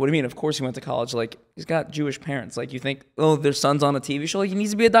 what do you mean? Of course he went to college. Like, he's got Jewish parents. Like, you think, oh, their son's on a TV show? Like, he needs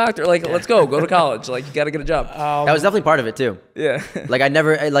to be a doctor. Like, let's go to college. Like, you got to get a job. That was definitely part of it too. Yeah. Like,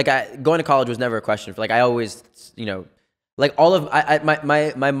 going to college was never a question. I always, like all of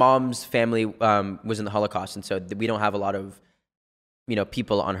my mom's family was in the Holocaust, and so we don't have a lot of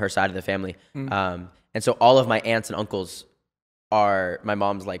people on her side of the family. And so all of my aunts and uncles are my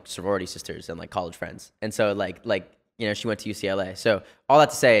mom's like sorority sisters and like college friends. And so like she went to UCLA. So all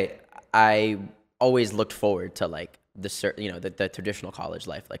that to say, I always looked forward to like the traditional college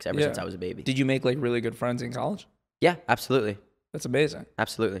life, like ever since I was a baby. Did you make like really good friends in college? Yeah, absolutely. That's amazing.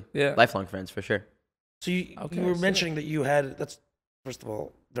 Absolutely. Yeah. Lifelong friends for sure. So you were mentioning that you had, that's first of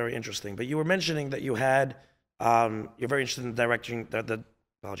all very interesting, but you were mentioning that you had you're very interested in directing the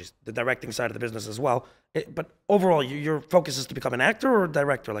directing side of the business as well. But overall, your focus is to become an actor or a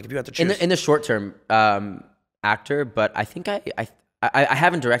director? Like if you had to choose. In the short term, actor. But I think I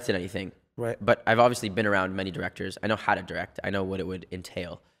haven't directed anything. Right. But I've obviously been around many directors. I know how to direct. I know what it would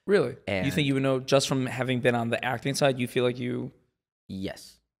entail. Really? And you think you would know just from having been on the acting side? You feel like you?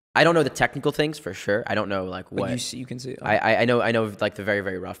 Yes. I don't know the technical things for sure. I don't know like what you can see. I know like the very,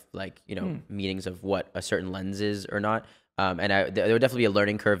 very rough meanings of what a certain lens is or not. And there would definitely be a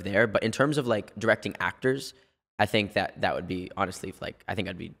learning curve there. But in terms of like directing actors, I think that would be honestly I think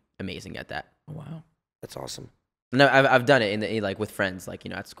I'd be amazing at that. Oh, wow, that's awesome. No, I've done it in like with friends, like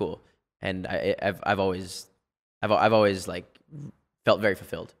at school, and I've always like felt very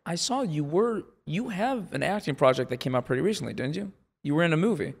fulfilled. I saw you have an acting project that came out pretty recently, didn't you? You were in a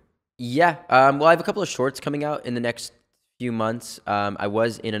movie. Yeah. Well, I have a couple of shorts coming out in the next few months. I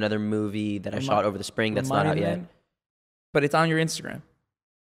was in another movie that I shot over the spring that's not out yet. But it's on your Instagram.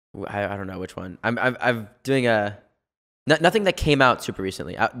 I don't know which one. I'm doing nothing that came out super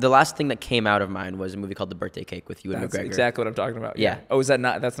recently. The last thing that came out of mine was a movie called The Birthday Cake with Ewan McGregor. That's exactly what I'm talking about. Yeah. Oh,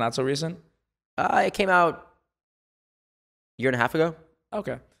 that's not so recent? It came out a year and a half ago.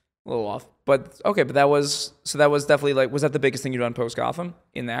 Okay. A little off. But okay, but that was definitely like, was that the biggest thing you've done post Gotham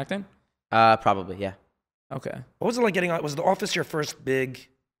in the acting? Probably, yeah. Okay. What was it like getting on? Was The Office your first big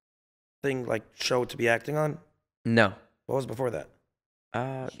thing, like show to be acting on? No. What was before that?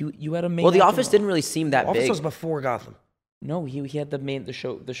 You had a main. Well, The Office didn't really seem that The Office big. was before Gotham. No, he had the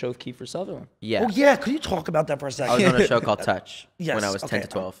show with Kiefer Sutherland. Yeah. Oh yeah, could you talk about that for a second? I was on a show called Touch Yes, when I was 10 okay, to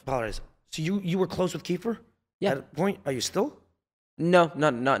 12. Apologies. So you were close with Kiefer? Yeah. At a point, are you still? No,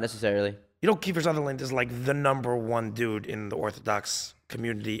 not necessarily. You know, Kiefer Sutherland is like the #1 dude in the Orthodox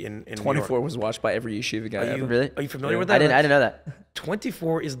community in 24 New York. was watched by every yeshiva guy. Are you, Really? Are you familiar with that? I didn't know that.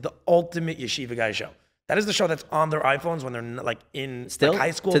 24 is the ultimate yeshiva guy show. That is the show that's on their iPhones when they're like in Still? like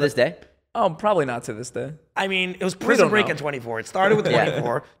high school. To this day? Oh, probably not to this day. I mean, it was Prison Break know. at 24. It started with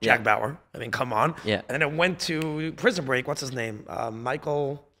 24, Jack Yeah. Bauer. I mean, come on. Yeah. And then it went to Prison Break. What's his name?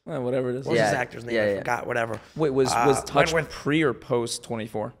 Michael. Whatever it is. What was Yeah. his actor's name? Yeah, I yeah. forgot. Whatever. Wait, was Touch Wentworth. pre or post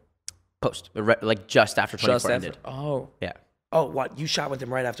 24? Post. Like just after 24 Just after. ended. Oh. Yeah. Oh, what? You shot with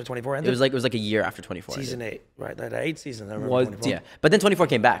him right after 24 It ended? was like a year after 24 season ended. 8, right? That 8 seasons. I remember What? 24. Yeah. But then 24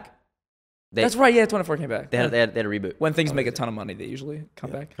 came back. That's right. Yeah, 24 came back. They had a reboot. When things make a ton of money, they usually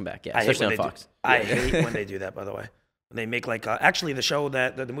come back. Come back, yeah. I hate Especially when on they Fox. I hate when they do that, by the way. When they make like, actually the show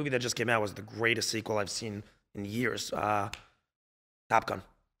the movie that just came out was the greatest sequel I've seen in years. Top Gun.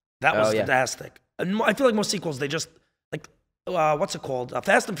 That was yeah. fantastic. And I feel like most sequels, they just, like, what's it called?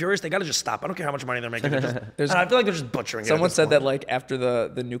 Fast and Furious, they got to just stop. I don't care how much money they're making. They're just, and I feel like they're just butchering it. Someone at this said that point. like after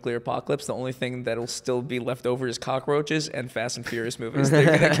the nuclear apocalypse, the only thing that'll still be left over is cockroaches and Fast and Furious movies.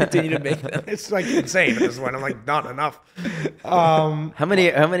 They're gonna continue to make them. It's like insane at this point. I'm like, not enough. How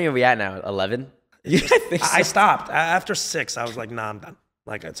many are we at now? 11? Yeah, I think so. I stopped. After 6, I was like, nah, I'm done.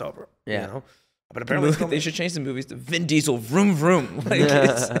 Like, it's over. Yeah. You know? But apparently, They should change the movies to Vin Diesel, vroom vroom. Like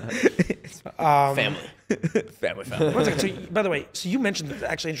it's family. One second. So, by the way, so you mentioned,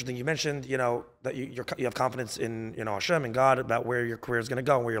 actually interesting, you mentioned, that you have confidence in, Hashem and God about where your career is going to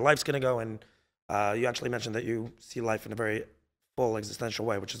go and where your life's going to go. And you actually mentioned that you see life in a very full existential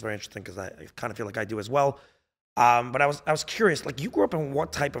way, which is very interesting because I kind of feel like I do as well. But I was curious, like you grew up in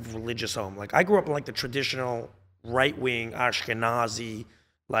what type of religious home? Like I grew up in like the traditional right-wing Ashkenazi,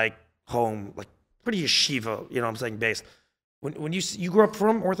 like home, like pretty yeshiva, you know what I'm saying, based. When you grew up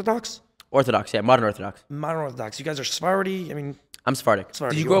from Orthodox? Orthodox, yeah. Modern Orthodox. Modern Orthodox. You guys are Sephardi? I mean, I'm Sephardic.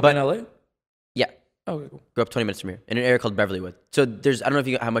 Sephardi. Did you grow up in LA? Yeah. Oh, okay, cool. Grew up 20 minutes from here in an area called Beverlywood. So I don't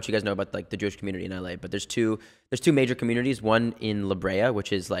know how much you guys know about like the Jewish community in LA, but there's two major communities. One in La Brea,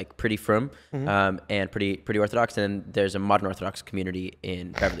 which is like pretty frum, and pretty Orthodox, and then there's a modern Orthodox community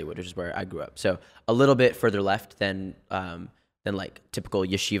in Beverlywood, which is where I grew up. So a little bit further left than like typical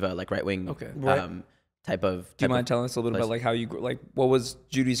yeshiva, like right wing type of. Do you mind telling us a little bit about like how you grew, like what was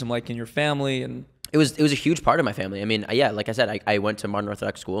Judaism like in your family? And it was a huge part of my family. I mean, yeah, like I said, I went to modern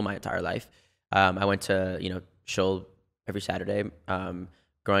Orthodox school my entire life. I went to shul every Saturday.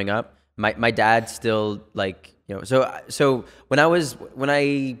 growing up. My dad still like, you know, so when I was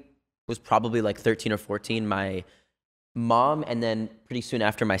probably like 13 or 14, my mom and then pretty soon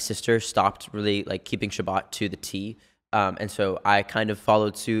after my sister stopped really like keeping Shabbat to the T. And so I kind of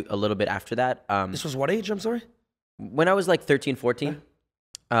followed suit a little bit after that. This was what age? I'm sorry? When I was like 13, 14.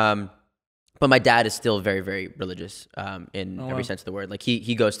 But my dad is still very, very religious in every sense of the word. Like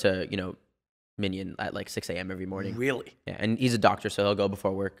he goes to, you know, Minyan at like 6 a.m. every morning. Really? Yeah, and he's a doctor, so he'll go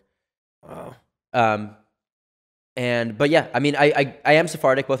before work. Wow. But yeah, I mean, I am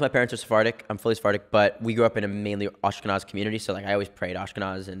Sephardic. Both my parents are Sephardic. I'm fully Sephardic, but we grew up in a mainly Ashkenaz community, so like I always prayed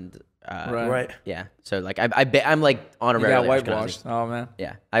Ashkenaz and Right. yeah. So like I'm like You honorarily got Ashkenazi. whitewashed. Oh man.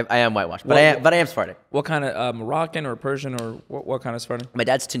 Yeah, I am whitewashed, but I am Sephardic. What kind of Moroccan or Persian or what kind of Sephardic? My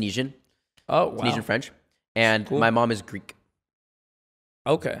dad's Tunisian, Oh wow. Tunisian French, and Cool. my mom is Greek.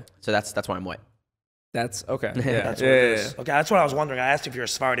 Okay. So that's why I'm white. That's okay. That's Yeah. what it is. Okay, that's what I was wondering. I asked you if you're a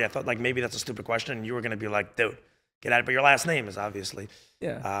Sephardi. I thought like maybe that's a stupid question, and you were gonna be like, dude, get at it. But your last name is obviously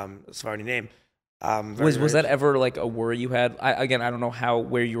Yeah. a Sephardi name. Was that ever like a worry you had? I don't know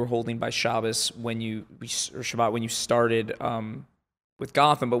where you were holding by Shabbos or Shabbat when you started with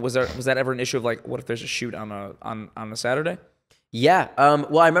Gotham, but was that ever an issue of like, what if there's a shoot on a Saturday? Yeah.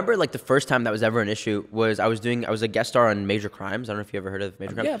 Well, I remember like the first time that was ever an issue was I was a guest star on Major Crimes. I don't know if you ever heard of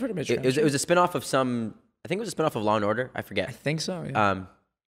Major Crimes. Yeah, I've heard of Major Crimes. It was a spinoff of I think it was a spinoff of Law and Order. I forget. I think so. Yeah.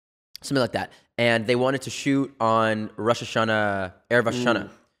 Something like that. And they wanted to shoot on Rosh Hashanah, Erev Rosh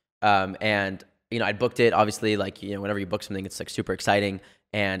Hashanah. And you know, I booked it. Obviously, like, you know, whenever you book something, it's like super exciting.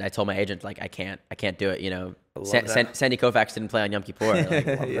 And I told my agent, like, I can't do it. You know, Sandy Koufax didn't play on Yom Kippur. Like,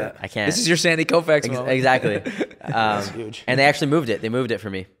 Yeah. I can't. This is your Sandy Koufax moment. Exactly. That's huge. And they actually moved it. They moved it for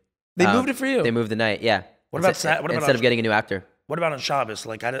me. They moved it for you. They moved the night. Yeah. What about instead of getting a new actor? What about on Shabbos?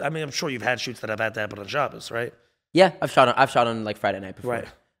 Like, I mean, I'm sure you've had shoots that have had to happen on Shabbos, right? Yeah, I've shot on like Friday night before.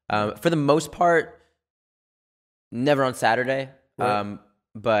 Right. For the most part, never on Saturday. Right.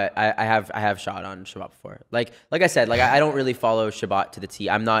 But I have shot on Shabbat before. Like I said, like I don't really follow Shabbat to the T.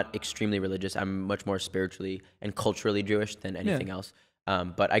 I'm not extremely religious. I'm much more spiritually and culturally Jewish than anything else.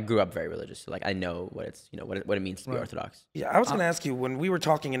 But I grew up very religious, so like I know what it means to be Orthodox. Yeah, I was going to ask you, when we were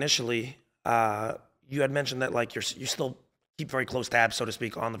talking initially, you had mentioned that like you still keep very close tabs, so to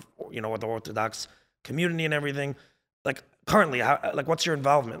speak, on with the Orthodox community and everything. Like currently, what's your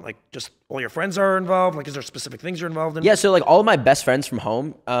involvement? Like, just all your friends are involved? Like, is there specific things you're involved in? Yeah, so like all of my best friends from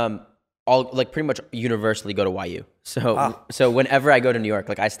home, all like pretty much universally go to YU. So whenever I go to New York,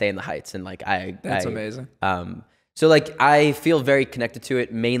 like I stay in the Heights, and like That's amazing. So like I feel very connected to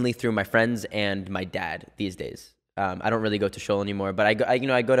it mainly through my friends and my dad these days. I don't really go to shul anymore, but I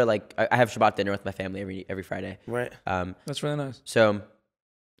go to like I have Shabbat dinner with my family every Friday. Right. That's really nice. So,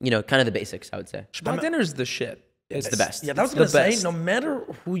 kind of the basics, I would say. Shabbat dinner is the shit. It's the best. Yeah, that was going to say, no matter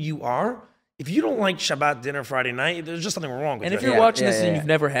who you are, if you don't like Shabbat dinner Friday night, there's just something wrong with And you. if you're watching this and you've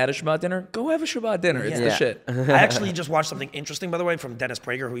never had a Shabbat dinner, go have a Shabbat dinner. It's the shit. I actually just watched something interesting, by the way, from Dennis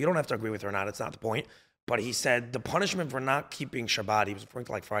Prager, who you don't have to agree with or not. It's not the point. But he said the punishment for not keeping Shabbat, he was referring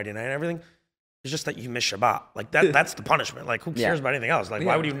to like Friday night and everything, is just that you miss Shabbat. Like that's the punishment. Like, who cares about anything else? Like,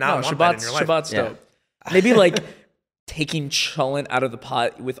 why would you not want that in your life? Shabbat's dope. Maybe like taking cholent out of the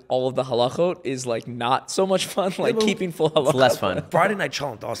pot with all of the halachot is like not so much fun. Like keeping full halachot. It's less fun. Friday night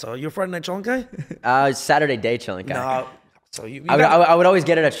cholent also. You a Friday night cholent guy? Saturday day chilling guy. No. So I would always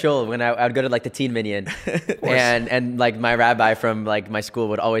get it at shul when I would go to like the teen minyan, and like my rabbi from like my school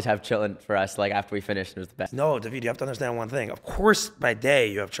would always have chillin' for us like after we finished. It was the best. No, David, you have to understand one thing. Of course, by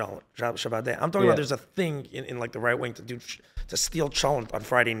day you have cholent, Shabbat day. I'm talking about there's a thing in like the right wing to steal cholent on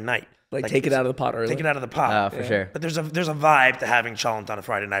Friday night. Like take it out of the pot early. Take it out of the pot. For sure. But there's a vibe to having cholent on a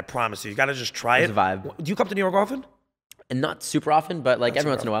Friday night. I promise you. You got to just try it. There's a vibe. Do you come to New York often? And not super often, but like every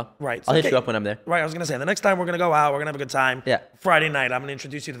once in a while. Right. I'll hit you up when I'm there. Right. I was going to say, the next time we're going to go out, we're going to have a good time. Yeah. Friday night, I'm going to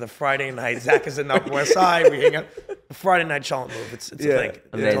introduce you to the Friday night. Zach is in the Upper West Side. We hang out. The Friday night cholent move. It's a thing. It's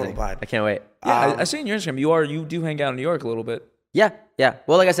Amazing. a total vibe. I can't wait. Yeah, I see in your Instagram, you do hang out in New York a little bit. Yeah.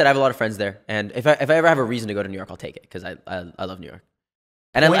 Well, like I said, I have a lot of friends there, and if I ever have a reason to go to New York, I'll take it because I love New York,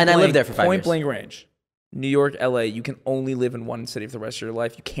 and I lived there for 5 years. Point blank range. New York, LA, you can only live in one city for the rest of your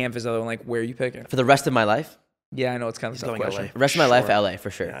life. You can't visit other one. Like, where are you picking? For the rest of my life. Yeah, I know it's kind of a tough question. LA. The rest of my life, LA for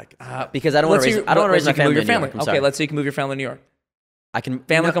sure. Yeah, Because I don't want to raise my family in New York. Okay, let's say you can move your family to New York.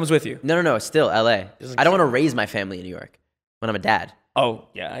 Family comes with you. No. Still LA. I don't want to raise my family in New York when I'm a dad. Oh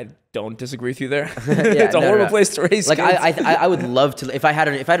yeah, I don't disagree with you there. It's a horrible place to raise like kids. I would love to if I had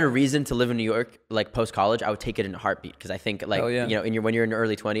a reason to live in New York like post college, I would take it in a heartbeat because I think like when you're in your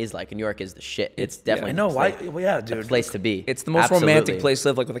early 20s, like New York is the shit. It's definitely I know why. Well, yeah, dude. the place to be. It's the most romantic place to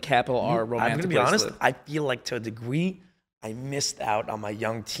live, like with a capital R. Romantic. I'm gonna be honest. I feel like to a degree, I missed out on my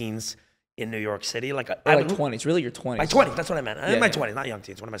young teens in New York City. Like, Or like 20s, really your 20s. my 20s, that's what I meant. My 20s, not young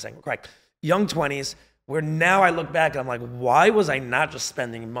teens. What am I saying? Correct. Young 20s, where now I look back and I'm like, why was I not just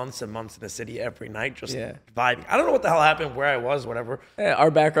spending months and months in the city every night just vibing? I don't know what the hell happened, where I was, whatever. Yeah,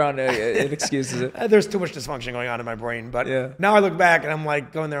 our background, it excuses it. There's too much dysfunction going on in my brain. But now I look back and I'm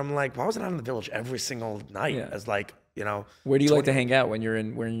like, going there, I'm like, why wasn't I in the Village every single night as like, you know. Where do you like to hang out when you're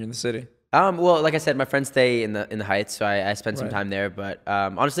in the city? Well, like I said, my friends stay in the Heights, so I spend some time there. But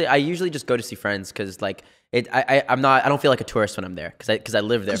honestly, I usually just go to see friends because like I don't feel like a tourist when I'm there because I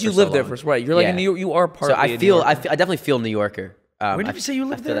live there. Because you live there for right. You're like in New York. You are part. So I definitely feel New Yorker. Where did you say you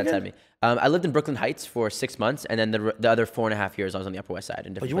lived there again? I lived in Brooklyn Heights for 6 months, and then the other 4.5 years I was on the Upper West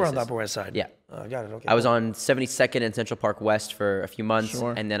Side. You were on the Upper West Side? Yeah. I got it, okay. I was on 72nd and Central Park West for a few months,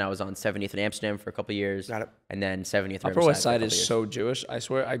 and then I was on 70th in Amsterdam for a couple of years. Got it. And then 70th Upper West Side is so Jewish. I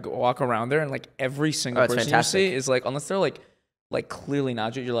swear, I walk around there, and like every single person fantastic. you see is like, unless they're like clearly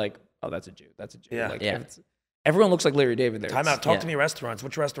not Jew, you're like, oh, that's a Jew. That's a Jew. Yeah. Like, everyone looks like Larry David there. Time out. Talk to me restaurants.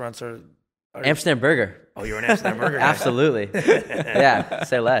 Which restaurants are Amsterdam Burger. Oh, you're an Amsterdam Burger guy. Absolutely. Yeah,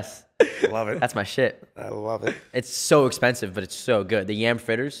 say less. Love it. That's my shit. I love it. It's so expensive, but it's so good. The yam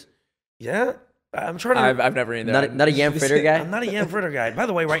fritters. Yeah. I'm trying to. I've never eaten that. Not a yam fritter guy? I'm not a yam fritter guy. By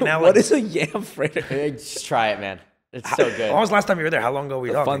the way, right now. What is a yam fritter? Just try it, man. It's so good. When was the last time you were there? How long ago were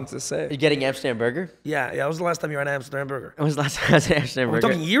we talking? Fun to say. You getting Amsterdam Burger? Yeah. When was the last time you were at Amsterdam Burger? When was the last time I was at Amsterdam We're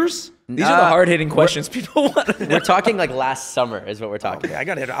Burger? talking years? These are the hard-hitting questions people want to know. We're talking like last summer is what we're talking. Okay, I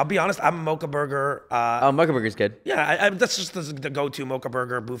got to hit it. I'll be honest. I'm a mocha burger. Mocha Burger's good. Yeah, that's just the go-to mocha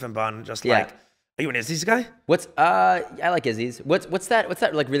burger, boof and bun. Just like, are you an Izzy's guy? I like Izzy's. What's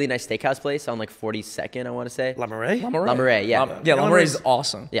that like really nice steakhouse place on like 42nd? I want to say. La Marais? La Marais, yeah. La Marais is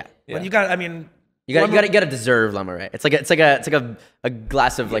awesome. Yeah. Well, you got. I mean. You gotta deserve La Marais. It's like a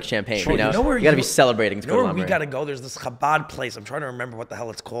glass of like champagne. Bro, you know, where you gotta be celebrating to go to La we Marais. gotta go. There's this Chabad place. I'm trying to remember what the hell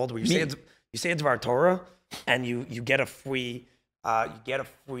it's called. Where you say it's Dvar Torah, and you get a free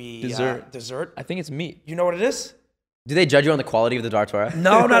dessert. I think it's meat. You know what it is? Do they judge you on the quality of the Dvar Torah?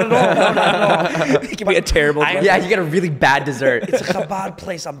 No, not at all. No, not at all. It can be a terrible. Yeah, you get a really bad dessert. It's a Chabad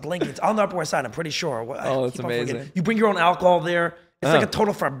place. I'm blinking. It's on the Upper West Side. I'm pretty sure. Oh, it's amazing. You bring your own alcohol there. It's like a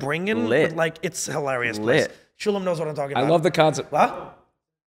total for bringing. Lit. But like it's a hilarious Lit. place. Shulam knows what I'm talking about. I love the concept. What?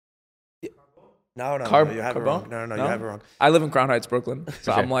 No, you have it wrong. No, you have it wrong. I live in Crown Heights, Brooklyn,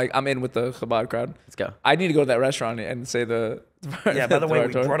 so sure. I'm in with the Chabad crowd. Let's go. I need to go to that restaurant and say the. Yeah. By the way,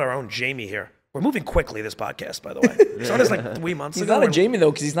 we brought our own Jamie here. We're moving quickly this podcast. By the way, started like 3 months he's ago. not a Jamie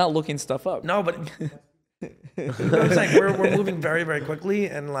though, because he's not looking stuff up. No, but you know what I'm saying, we're moving very, very quickly,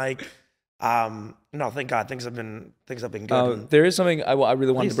 and like, no, thank God, things have been good. There is something I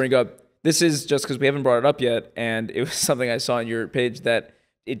really wanted to bring up. This is just because we haven't brought it up yet, and it was something I saw on your page that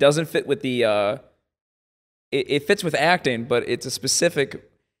it doesn't fit with the. It fits with acting, but it's a specific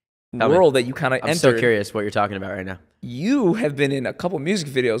world that you kind of entered. I'm so curious what you're talking about right now. You have been in a couple music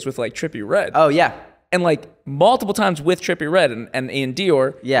videos with like Trippie Redd. Oh yeah. And like multiple times with Trippie Redd and Ian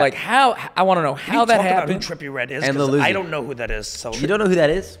Dior. Yeah. Like how I want to know how that happened. About who Trippie Redd is, And 'cause Lil Uzi. I don't know who that is. So You don't know who that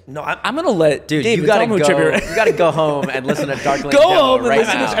is? No, I'm gonna let Dude, David you gotta tell me go. who Trippie Redd. You gotta go home and listen to Dark Lane Go demo home and right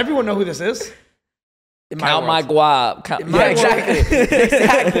listen to now. Does everyone know who this is? In Count my world. guap. my world-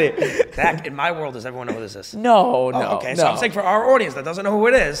 Exactly. Zach, in my world, does everyone know who this is? No. Okay, so I'm saying for our audience that doesn't know who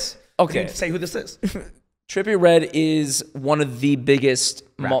it is, Okay. you need to say who this is. Trippie Redd is one of the biggest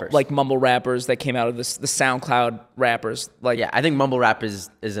Rappers. mumble rappers that came out of the SoundCloud rappers. Like Yeah, I think mumble rap is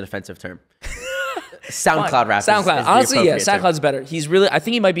an offensive term. SoundCloud rap. SoundCloud. Is the Honestly, yeah, appropriate term. SoundCloud's better. He's really. I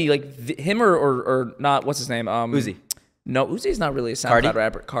think he might be like him or not. What's his name? Uzi. No, Uzi's not really a SoundCloud Cardi?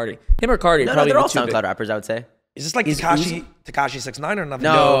 rapper. Cardi. Him or Cardi. No, probably they're all the two big- SoundCloud rappers, I would say. Is this like Is Tekashi 6ix9ine or nothing?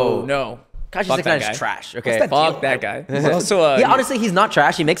 No. Fuck Kashi 6 that 9 guy. is trash. Okay. that Fuck deal? that guy. He's also Yeah, honestly, he's not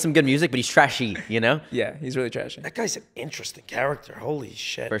trash. He makes some good music, but he's trashy. You know, yeah, he's really trashy. That guy's an interesting character. Holy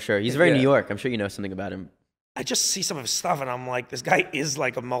shit. for sure. He's very Yeah. New York. I'm sure you know something about him. I just see some of his stuff and I'm like, this guy is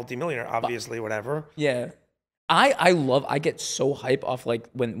like a multimillionaire, obviously, whatever. Yeah. I get so hype off like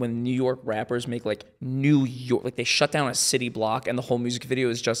when New York rappers make like New York, like they shut down a city block and the whole music video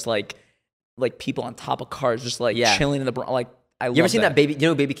is just like people on top of cars just like chilling in the like I love You ever seen that baby? You know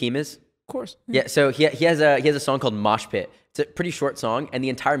who Baby Keem is? Of course. Yeah. So he has a song called Mosh Pit. It's a pretty short song, and the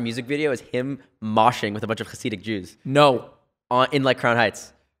entire music video is him moshing with a bunch of Hasidic Jews No. in like Crown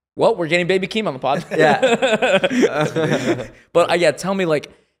Heights. Well, we're getting Baby Keem on the pod. Yeah. But yeah, tell me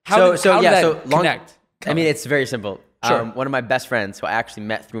like how did that connect? I mean, it's very simple. Sure. One of my best friends, who I actually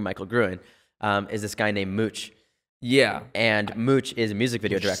met through Michael Gruen, is this guy named Mooch. Yeah. And Mooch is a music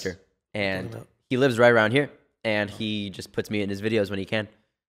video director, and he lives right around here, and he just puts me in his videos when he can.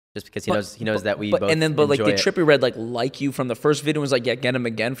 just because he knows that we both like enjoy did it. Trippie Redd like you from the first video and was like, yeah, get him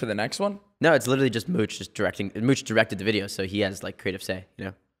again for the next one? No, it's literally just Mooch Mooch directed the video, so he has like creative say, you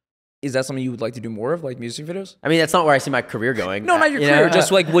know. Is that something you would like to do more of, like music videos? I mean, that's not where I see my career going. No, not your you career. know?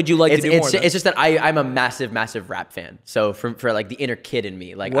 Just like, would you like to do more? It's just that I'm a massive rap fan. So for like the inner kid in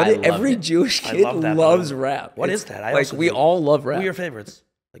me, like Every Jewish kid loves rap. What is that? Like we all love rap. Who are your favorites?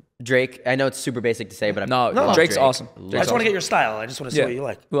 Like Drake. I know it's super basic to say, but no, Drake's Drake. awesome. I just want to get your style. I just want to see what you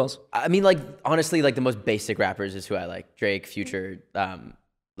like. Who else? I mean, like honestly, like the most basic rappers is who I like. Drake, Future,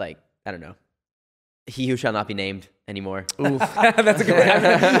 like I don't know. He who shall not be named anymore. Oof. That's a good way.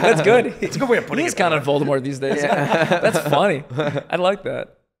 That's good. It's a good way of putting it. He's kind of Voldemort these days. Yeah. That's funny. I like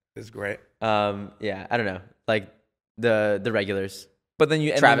that. It's great. Yeah, I don't know. Like the regulars. But then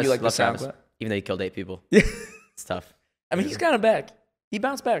you like the Travis, SoundCloud. even though he killed 8 people. It's tough. I mean, he's kind of back. He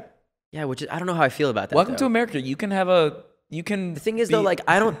bounced back. Yeah, which is, I don't know how I feel about that. Welcome to America. You can have a. You can. The thing is, though, like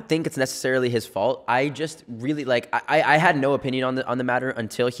I don't think it's necessarily his fault. I just really like I had no opinion on the matter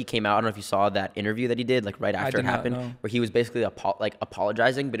until he came out. I don't know if you saw that interview that he did like right after it happened, where he was basically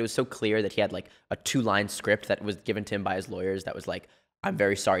apologizing, but it was so clear that he had like a 2-line script that was given to him by his lawyers that was like, I'm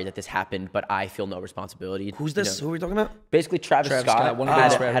very sorry that this happened, but I feel no responsibility. Who's this? Who are we talking about? Basically, Travis Scott one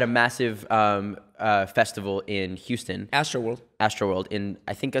of the had a massive festival in Houston, Astroworld, in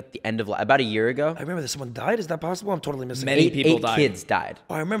I think at the end of about a year ago. I remember that someone died. Is that possible? I'm totally missing. Many it. people Eight died. kids died.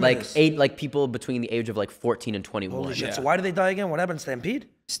 Oh, I remember like this. 8 people between the age of like 14 and 21. Holy shit! So why did they die again? What happened? Stampede?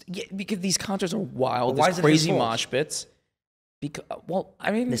 Yeah, because these concerts are wild. Why There's is it his crazy fault? mosh pits. Because I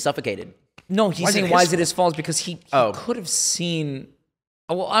mean, They suffocated. no, he's Why is it saying his why is it fault? his fault? Because he could have seen.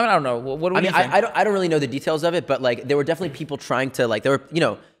 Well, I don't know. What do I you mean, think? I don't really know the details of it, but like there were definitely people trying to like there were, you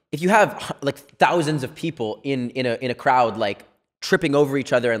know, if you have like thousands of people in a crowd like tripping over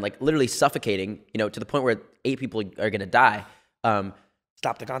each other and like literally suffocating, you know, to the point where 8 people are gonna die.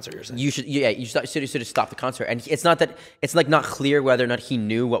 Stop the concert. You're saying You should stop the concert. And it's not that it's like not clear whether or not he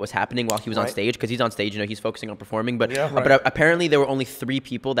knew what was happening while he was on stage, because he's on stage, you know, he's focusing on performing. But but apparently there were only 3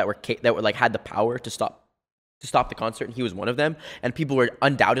 people that were like had the power to stop the concert, and he was one of them. And people were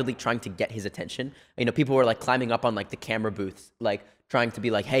undoubtedly trying to get his attention. You know, people were like climbing up on like the camera booths, like trying to be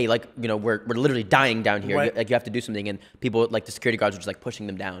like, hey, like, you know, we're literally dying down here. Right. Like you have to do something. And people like the security guards were just like pushing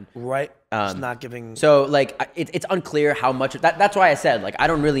them down. right. Just not giving. So like it's unclear how much that's why I said like I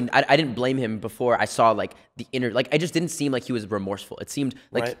didn't blame him before I saw like the inner, like it just didn't seem like he was remorseful. It seemed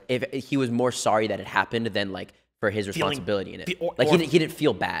like if he was more sorry that it happened than like for his responsibility in it. Like he didn't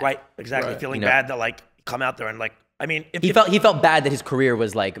feel bad. Right. Exactly. Feeling You know? bad that like come out there and like. I mean, if He felt bad that his career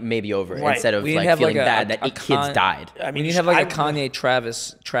was like maybe over instead of We didn't like have, feeling like, bad that 8 kids died. I mean, you have like a Kanye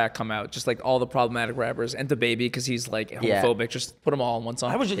Travis track come out, just like all the problematic rappers, and the baby because he's like homophobic. Just put them all in one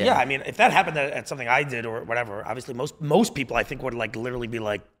song. I was just, I mean, if that happened at something I did or whatever, obviously most people I think would like literally be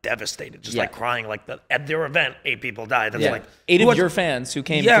like devastated, just like crying. Like at their event, 8 people died. That's like 8 of your fans who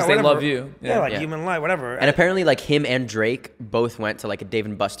came because they whatever. love you. Yeah, like human life, whatever. And apparently, like him and Drake both went to like a Dave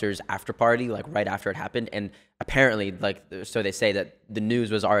and Buster's after party, like right after it happened. And apparently, like so they say that the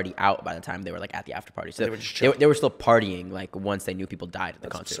news was already out by the time they were like at the after party. So they were still partying like once they knew people died at the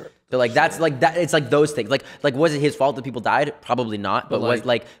concert. absurd. So like that's like that. It's like those things. Like was it his fault that people died? Probably not. But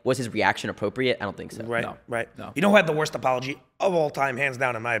was his reaction appropriate? I don't think so. Right, No. right. No. You know who had the worst apology of all time, hands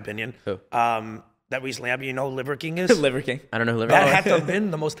down, in my opinion? Who? That recently happened. You know who Liver King is? Liver King. I don't know who That had to have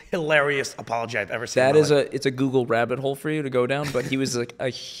been the most hilarious apology I've ever seen. That in is my life. it's a Google rabbit hole for you to go down, but he was like a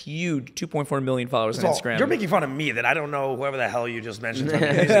huge 2.4 million followers on So, Instagram. you're making fun of me that I don't know whoever the hell you just mentioned.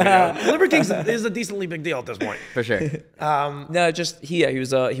 Liver King is a decently big deal at this point. For sure. No, just he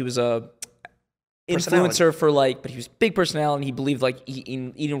was a influencer for like, but he was a big personality. And he believed like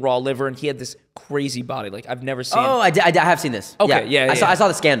eating raw liver, and he had this crazy body. Like I've never seen. Oh, I have seen this. Okay, yeah, I saw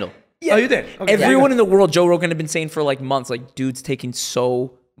the scandal. Yeah. Oh, you did? Okay. Everyone in the world, Joe Rogan had been saying for like months, like, dude's taking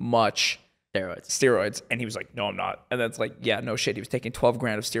so much steroids. And he was like, no, I'm not. And that's like, yeah, no shit. He was taking 12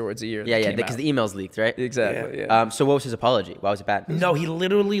 grand of steroids a year. Yeah, because the emails leaked, right? Exactly. Yeah. So what was his apology? Why was it bad? No, he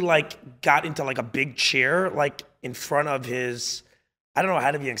literally like got into like a big chair like in front of his, I don't know how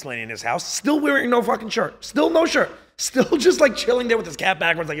to be explaining his house, still wearing no fucking shirt, still no shirt, still just like chilling there with his cap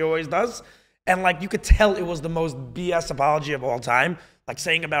backwards like he always does. And like you could tell it was the most BS apology of all time, like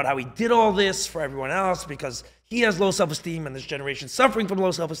saying about how he did all this for everyone else because he has low self-esteem and this generation suffering from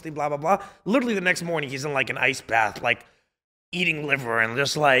low self-esteem, blah, blah, blah. Literally the next morning he's in like an ice bath, like eating liver and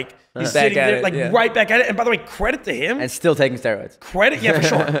just like he's sitting there like right back at it. And by the way, credit to him. And still taking steroids. Credit, yeah, for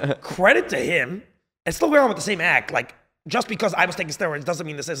sure. Credit to him. And still going on with the same act. Like just because I was taking steroids doesn't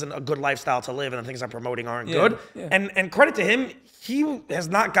mean this isn't a good lifestyle to live and the things I'm promoting aren't good. Yeah. And credit to him, he has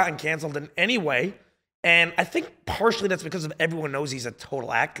not gotten canceled in any way. And I think partially that's because of everyone knows he's a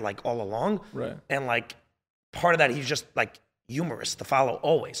total act, like all along. Right. And like part of that, he's just like humorous to follow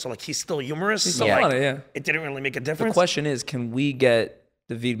always. So like he's still humorous. He's so still like funny, yeah. it didn't really make a The difference. question is, can we get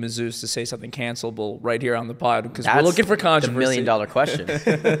David Mazouz to say something cancelable right here on the pod? Because we're That's looking for the controversy. $1 million question.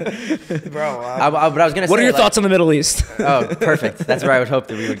 Bro, but I was gonna say, What are your like, thoughts on the Middle East? Oh, perfect. That's where I would hope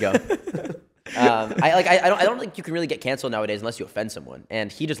that we would go. I don't think you can really get canceled nowadays unless you offend someone,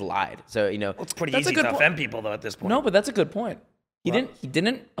 and he just lied. So well, it's pretty That's a easy good to point. offend people though at this point. No, but that's a good point. He Well-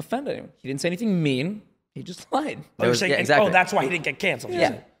 didn't offend anyone. He didn't say anything mean. He just lied. Oh, you're saying, exactly. oh, that's why he didn't get canceled.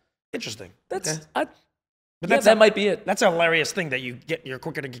 Yeah. Interesting. That's Okay. I, But yeah, that's that might be it. That's a hilarious thing that you're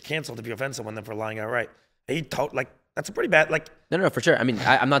quicker to get canceled if you offend someone than for lying outright. That's a pretty bad No, for sure. I mean,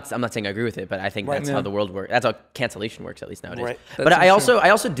 I'm not saying I agree with it, but I think Right. that's Yeah. how the world works. That's how cancellation works, at least nowadays. Right. But That's I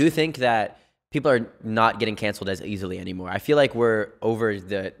true. also do think that people are not getting canceled as easily anymore. I feel like we're over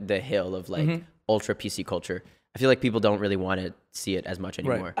the hill of like ultra PC culture. I feel like people don't really want to see it as much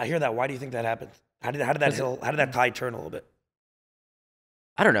anymore. I hear that. Why do you think that happened? How did that tide turn a little bit?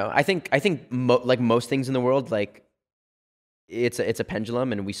 I don't know. I think like most things in the world, like it's a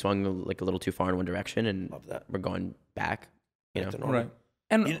pendulum, and we swung like a little too far in one direction, and Love that. we're going back. You know, Back to normal. Right.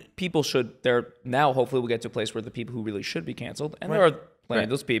 And people should, now hopefully we'll get to a place where the people who really should be canceled, and there are plenty of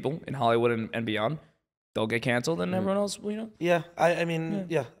those people in Hollywood and beyond, they'll get canceled, and everyone else, Yeah, I mean,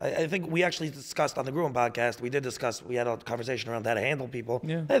 I think we actually discussed on the Gruen podcast. We had a conversation around how to handle people.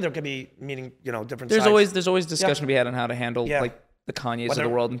 Yeah. Hey, there could be different. there's sides. always discussion to be had on how to handle Yeah. like the Kanyes of Whether- the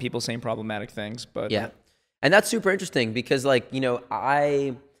world and people saying problematic things. But yeah, and that's super interesting because like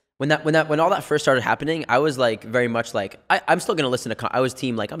when all that first started happening, I was like very much like I'm still gonna listen to. I was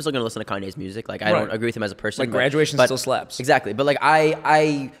team like I'm still gonna listen to Kanye's music. Like I Right. don't agree with him as a person. like but- graduation but- still slaps. Exactly, but like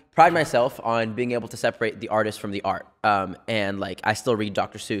I pride myself on being able to separate the artist from the art. And like I still read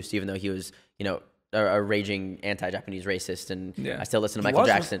Dr. Seuss, even though he was a raging anti-Japanese racist, and Yeah. I still listen to He Michael was-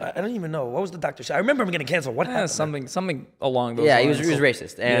 Jackson. I don't even know what was the doctor say. I remember him getting canceled. What happened? Something along those Yeah, lines. he was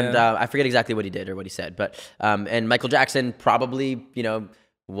racist, and Yeah. I forget exactly what he did or what he said, but and Michael Jackson probably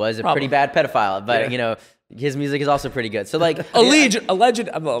was a Probably. pretty bad pedophile, but Yeah. his music is also pretty good. So like allegedly.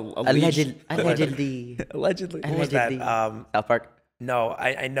 allegedly. Allegedly. What was that? South Park. No,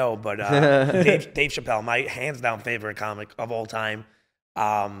 I know, but Dave Chappelle, my hands down favorite comic of all time,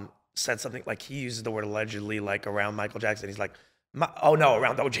 said something like he uses the word allegedly like around Michael Jackson. He's like,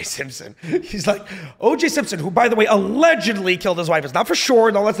 around O.J. Simpson. He's like, O.J. Simpson, who by the way allegedly killed his wife. It's not for sure.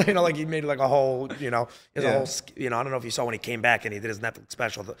 No, let's like he made like a whole, I don't know if you saw when he came back and he did his Netflix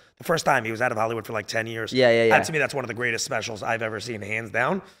special. The first time he was out of Hollywood for like 10 years. Yeah. To me, that's one of the greatest specials I've ever seen, hands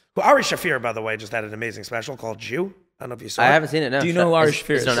down. Who Ari Shaffir, by the way, just had an amazing special called Jew. I don't know if you saw it. I haven't seen it. No. Do you know who Ari Is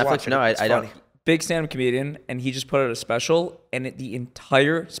Shaffir it on is? Netflix? Watch it. No, It's I don't. funny. Big stand-up comedian, and he just put out a special, and the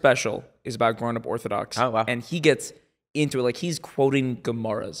entire special is about growing up Orthodox. Oh, wow. And he gets into it, like he's quoting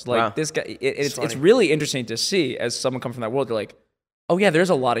Gemaras. Like Wow. this guy, it's funny. really interesting to see as someone come from that world. You're like, oh yeah,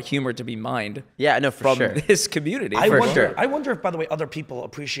 there's a lot of humor to be mined Yeah, no, for from sure. this community. I For wonder, sure. I wonder if, by the way, other people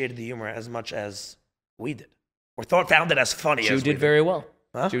appreciated the humor as much as we did, or found it as funny Jew as we did very well.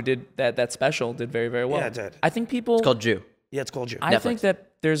 Huh? Jew did that special did very, very well. Yeah, it did. I think people. It's called Jew. Yeah, it's called Jew. I think that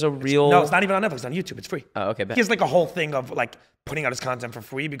there's a real. No, it's not even on Netflix. It's on YouTube. It's free. Oh, okay. Bet. He has like a whole thing of like putting out his content for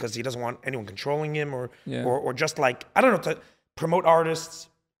free because he doesn't want anyone controlling him or just like, I don't know, to promote artists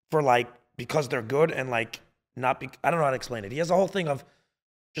for like, because they're good and like not be, I don't know how to explain it. He has a whole thing of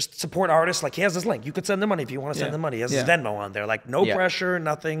just support artists. Like he has this link. You could send them money if you want to send them money. He has his Venmo on there. Like no pressure,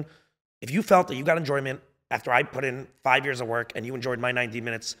 nothing. If you felt that you got enjoyment after I put in 5 years of work and you enjoyed my 90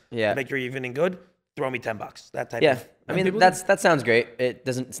 minutes to make your evening good, throw me $10. That type Yeah, of I mean that sounds great.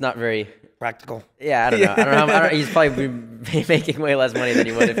 It's not very. practical. Yeah, I don't know. I don't know. He's probably making way less money than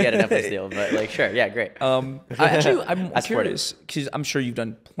he would if he had a Netflix deal. But like, sure, yeah, great. I'm support curious because I'm sure you've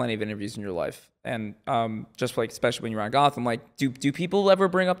done plenty of interviews in your life, and just like especially when you're on Gotham, like do people ever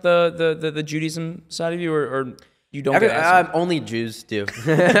bring up the Judaism side of you, or you don't get asked? Only Jews do.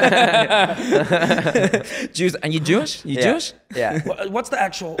 Jews, and you Jewish? You Yeah. Jewish? Yeah. What's the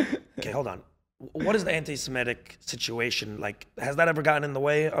actual? Okay, hold on. What is the anti-Semitic situation like? Has that ever gotten in the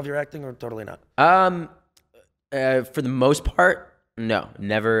way of your acting, or totally not? For the most part, no,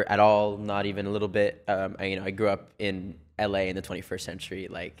 never at all. Not even a little bit. I grew up in LA in the 21st century.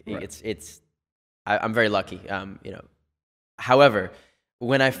 Like I'm very lucky. However,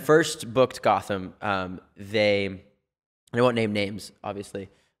 when I first booked Gotham, and I won't name names, obviously,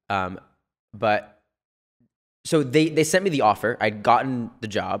 but. So they sent me the offer. I'd gotten the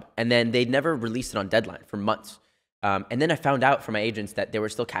job, and then they'd never released it on deadline for months. And then I found out from my agents that they were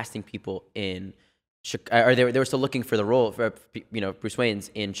still casting people in or they were still looking for the role for Bruce Wayne's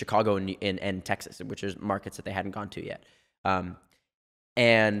in Chicago and Texas, which are markets that they hadn't gone to yet.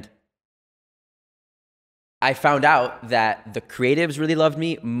 And I found out that the creatives really loved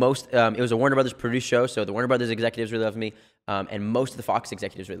me. It was a Warner Brothers produced show, so the Warner Brothers executives really loved me, and most of the Fox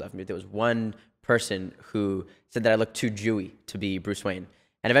executives really loved me. There was one person who said that I looked too Jewy to be Bruce Wayne,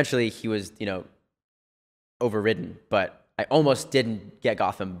 and eventually he was, overridden. But I almost didn't get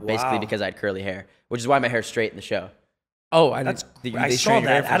Gotham, basically because I had curly hair, which is why my hair's straight in the show. Oh, I saw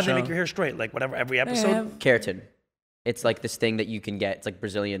that. How do they make your hair straight? Like whatever, every episode? Keratin. It's like this thing that you can get. It's like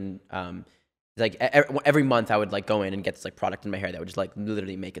Brazilian. Like every month I would like go in and get this like product in my hair that would just like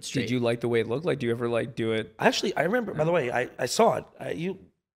literally make it straight. Did you like the way it looked? Like, do you ever like do it? Actually, I remember. By the way, I saw it.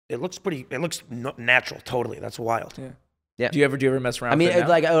 It looks pretty. It looks natural. Totally. That's wild. Yeah. Yeah. Do you ever mess around? I mean, with it now?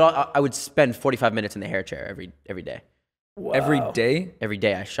 like I would spend 45 minutes in the hair chair every day. Wow. Every day. Every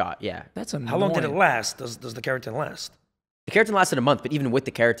day I shot. Yeah. That's annoying. How long did it last? Does the keratin last? The keratin lasted a month, but even with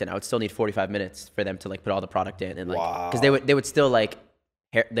the keratin, I would still need 45 minutes for them to like put all the product in and like because they would still like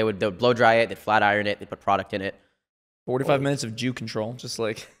they would blow dry it, they'd flat iron it, they'd put product in it. 45 minutes of Jew control, just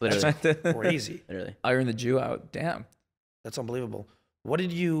like literally crazy. Literally iron the Jew out. Damn. That's unbelievable. What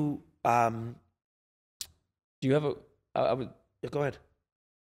did you do you have go ahead.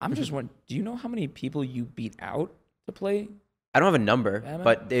 I'm just wondering, do you know how many people you beat out to play? I don't have a number, Batman?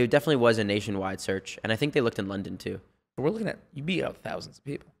 but there definitely was a nationwide search, and I think they looked in London too. We're looking at you beat out thousands of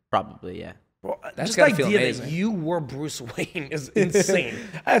people. Probably, yeah. Well, That's just the gotta feel idea amazing. that you were Bruce Wayne is insane.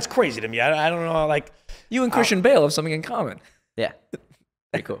 That's crazy to me. I don't know. Like You and Christian Bale have something in common. Yeah.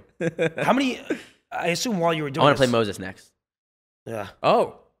 Pretty cool. how many? I assume while you were doing. I want to play this- Moses next. Yeah.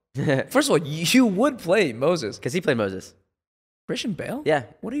 Oh, Because first of all, you would play Moses. he played Moses. Christian Bale? Yeah.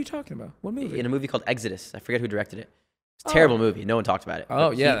 What are you talking about? What movie? In a movie called Exodus. I forget who directed it. It's a terrible movie. No one talked about it. Oh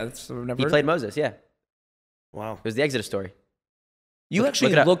But yeah, that's I've never He heard played Moses, yeah. Wow. It was the Exodus story. You actually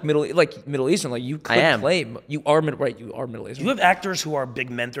look it up. look Middle Eastern. Like you could I am. play. You are right. You are Middle Do Eastern. you have actors who are big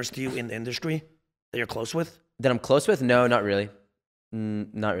mentors to you in the industry that you're close with? That I'm close with? No, not really.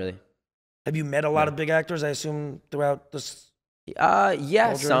 Not really. Have you met a lot of big actors? I assume throughout this. Yeah,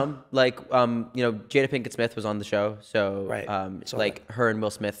 Culture? some. Like, Jada Pinkett Smith was on the show. So, Right. Saw like, her and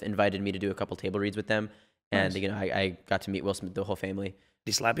Will Smith invited me to do a couple table reads with them. And, Nice. I got to meet Will Smith, the whole family. Did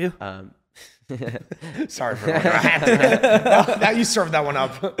he slap you? Sorry for now you served that one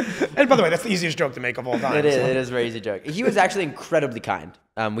up. And by the way, that's the easiest joke to make of all time. It is a very easy joke. He was actually incredibly kind.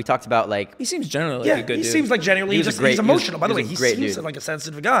 We talked about, like, He seems generally like a good he dude. seems like genuinely He was he's emotional. By the way, he he was a great seems dude. like a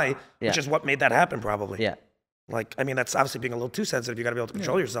sensitive guy, Yeah. which is what made that happen probably. yeah. Like, I mean, that's obviously being a little too sensitive. You got to be able to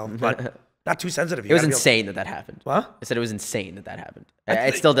control yourself, but not too sensitive. It was insane that happened. What? I said it was insane that happened.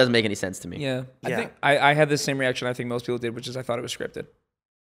 It still doesn't make any sense to me. Yeah. I Yeah. think I had the same reaction I think most people did, which is I thought it was scripted.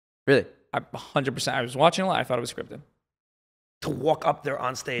 Really? 100%. I was watching a lot. I thought it was scripted. To walk up there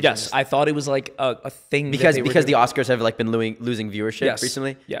on stage. Yes, and I thought it was like a thing. Because that they were the doing. Oscars have like been losing viewership Yes.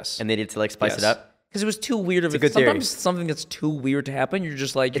 recently. Yes. And they needed to like spice it Yes. up. Because it was too weird of a good theory. Sometimes something that's too weird to happen, you're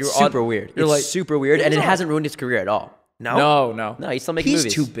just like It's you're super weird. You're It's like super weird, and it not. hasn't ruined his career at all. No? No. No, he's still making He's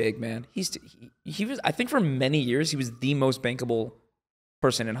movies. too big, man. He was. I think for many years he was the most bankable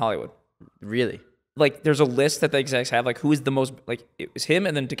person in Hollywood. Really? Like, there's a list that the execs have. Like, who is the most? Like, it was him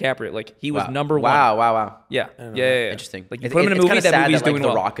and then DiCaprio. Like, he was number one. Wow. Yeah. Interesting. Like, you put him in a movie, kinda that sad movie's that, like, doing The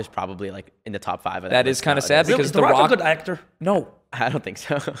well. Rock is probably like in the top 5 of That is list kinda nowadays. sad Really? because Is The The Rock Rock- a good actor? No, I don't think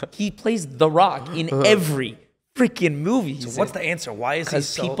so. he plays The Rock in every freaking movie. So what's the answer? Why is he Because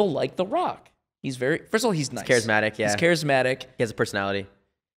so... people like The Rock. He's very. First of all, he's nice. Charismatic, yeah. He's charismatic. He has a personality.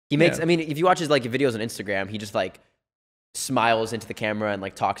 He makes. Yeah. I mean, if you watch his like videos on Instagram, he just like smiles into the camera and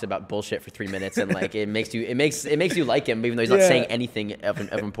like talks about bullshit for 3 minutes, and like it makes you like him, even though he's not Yeah. saying anything of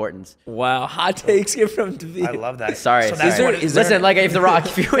importance. Wow, hot takes get from to be. I love that. Sorry. So that's sorry. what Listen, like if The Rock,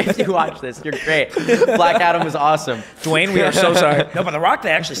 if you watch this, you're great. Black Adam was awesome. Dwayne, we are so sorry. No, but The Rock,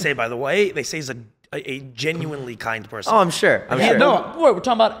 they actually say, by the way, they say he's a genuinely kind person. Oh, I'm sure. I'm sure. no. We're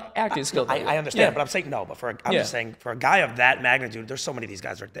talking about acting skills. I understand, but I'm saying no. But I'm Yeah. just saying, for a guy of that magnitude, there's so many of these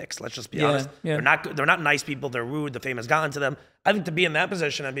guys are dicks. Let's just be Yeah, honest. yeah. They're not nice people. They're rude. The fame has gotten to them. I think to be in that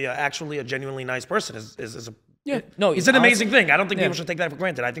position and be actually a genuinely nice person is a No, it's an amazing honestly- thing. I don't think Yeah. people should take that for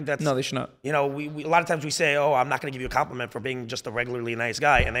granted. I think that's No, they should not. You know, we a lot of times we say, "Oh, I'm not going to give you a compliment for being just a regularly nice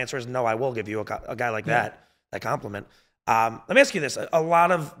guy," and the answer is no. I will give you a guy like that compliment. Let me ask you this: a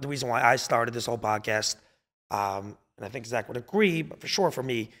lot of the reason why I started this whole podcast, and I think Zach would agree, but for sure for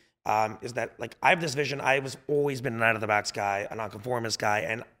me, is that like I have this vision. I was always been an out of the box guy, a nonconformist guy,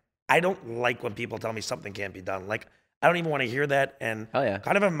 and I don't like when people tell me something can't be done. Like I don't even want to hear that, and Hell yeah.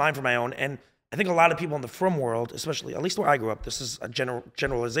 kind of have a mind for my own. And I think a lot of people in the frum world, especially at least where I grew up, this is a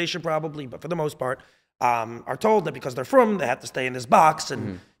generalization probably, but for the most part, are told that because they're frum, they have to stay in this box,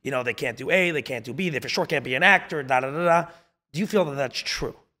 and they can't do A, they can't do B, they for sure can't be an actor, da da da da. Do you feel that that's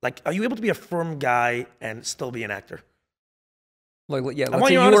true? Like, are you able to be a frum guy and still be an actor? Like, yeah, I let's want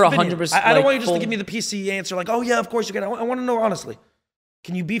say your you were honest 100%. opinion. I don't want you just to give me the PC answer, like, oh yeah, of course you can. I want to know honestly.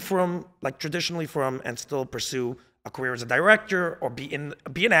 Can you be from, like, traditionally from, and still pursue a career as a director, or be an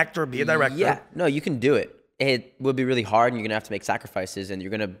actor, be a director? Yeah, no, you can do it. It will be really hard, and you're gonna have to make sacrifices, and you're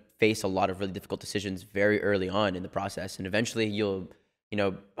gonna face a lot of really difficult decisions very early on in the process, and eventually you'll,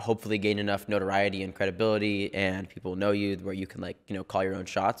 hopefully gain enough notoriety and credibility, and people will know you where you can, like, call your own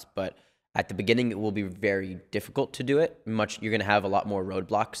shots. But at the beginning, it will be very difficult to do it. You're gonna have a lot more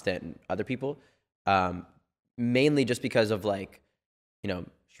roadblocks than other people, mainly just because of, like,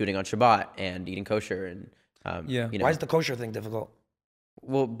 shooting on Shabbat and eating kosher, and Why is the kosher thing difficult?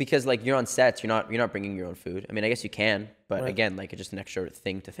 Well, because, like, you're on sets, you're not bringing your own food. I mean, I guess you can, but Right. again, like, it's just an extra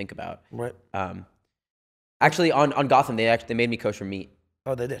thing to think about. Right. Actually, on Gotham, they made me kosher meat.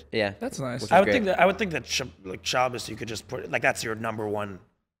 Oh, they did. Yeah, That's nice. Which I is would great. think that like Shabbos, you could just put, like, that's your number one,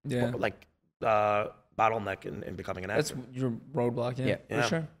 Yeah. like, bottleneck in becoming an That's actor. your roadblock. Yeah, Yeah. for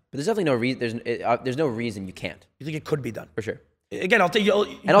sure. But there's definitely no reason. There's no reason you can't, You think it could be done? for sure. Again, I'll tell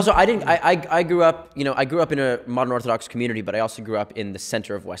you. And also, I grew up, I grew up in a modern Orthodox community, but I also grew up in the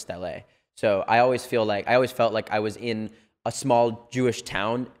center of West LA. So I always felt like I was in a small Jewish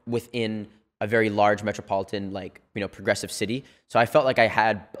town within a very large metropolitan, like, progressive city. So I felt like I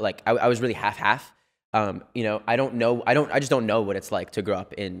had, like, I was really half. I just don't know what it's like to grow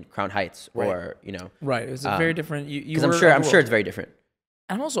up in Crown Heights, or, Right. It was a very different. because I'm sure it's very different.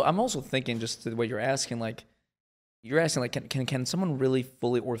 I'm also thinking, just to what you're asking, like, can someone really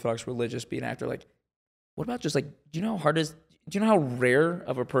fully Orthodox religious be an actor? Like, what about just, like, do you know how rare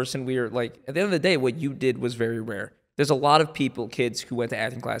of a person we are? Like, at the end of the day, what you did was very rare. There's a lot of kids who went to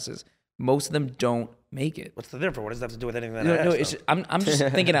acting classes. Most of them don't make it. What's the difference? What does that have to do with anything that No, I asked, no, though? I'm just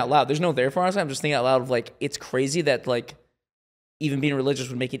thinking out loud. There's no therefore, honestly. I'm just thinking out loud of, like, it's crazy that, like, even being religious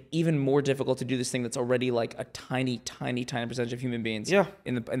would make it even more difficult to do this thing that's already, like, a tiny percentage of human beings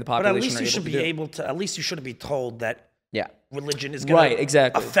in the population. But at least you are should able be to do. able to. At least you shouldn't be told that Yeah. religion is going to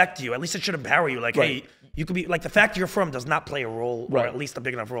exactly. affect you. At least it should empower you. Like, hey, you could be, like, the fact you're from does not play a role, or at least a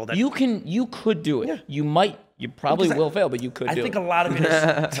big enough role that You could do it. Yeah. You probably Because will fail, but you could I do think it. a lot of it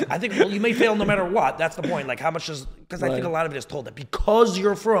is. I think, well, you may fail no matter what. That's the point. Like, how much is, because I think a lot of it is told that because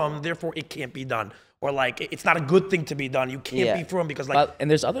you're from, therefore it can't be done, or, like, it's not a good thing to be done. You can't be from because, like,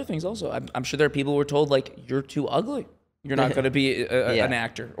 And there's other things also. I'm sure there are people who were told, like, you're too ugly. You're not going to be an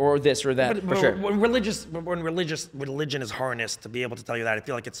actor, or this or that. But sure. when religion is harnessed to be able to tell you that, I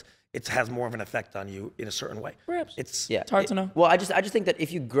feel like it has more of an effect on you in a certain way. Perhaps. It's It's hard to know. Well, I just think that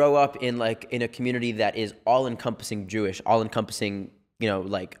if you grow up in a community that is all encompassing Jewish, all encompassing,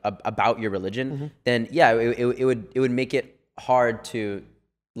 about your religion, then yeah, it would make it hard to,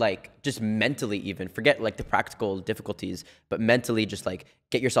 like, just mentally, even forget, like, the practical difficulties, but mentally just, like,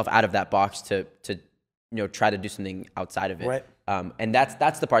 get yourself out of that box to try to do something outside of it. Right. And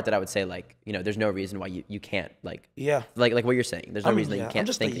that's the part that I would say, like, there's no reason why you can't, like, Yeah. like what you're saying. There's no reason that you can't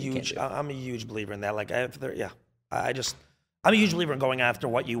think that you can't do it. I'm a huge believer in that. Like, I'm a huge believer in going after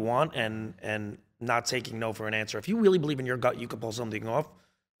what you want and not taking no for an answer. If you really believe in your gut, you could pull something off.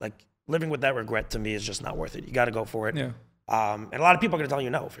 Like, living with that regret, to me, is just not worth it. You got to go for it. Yeah. And a lot of people are going to tell you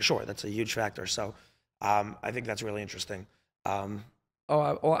no, for sure. That's a huge factor. So I think that's really interesting. I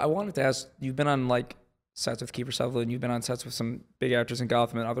wanted to ask, you've been on, like, sets with Kiefer Sutherland, you've been on sets with some big actors in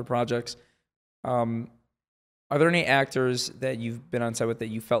Gotham and other projects. Are there any actors that you've been on set with that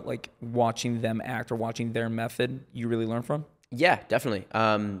you felt like watching them act or watching their method you really learned from? Yeah, definitely.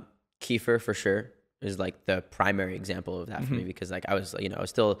 Kiefer, for sure, is, like, the primary example of that for me, because, like, I was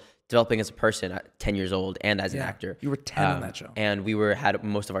still developing as a person at 10 years old and as an actor. You were 10 on that show. And we had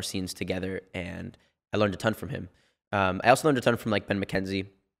most of our scenes together, and I learned a ton from him. I also learned a ton from, like, Ben McKenzie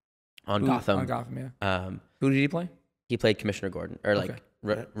on Gotham. On Gotham, yeah. Who did he play? He played Commissioner Gordon, or, like,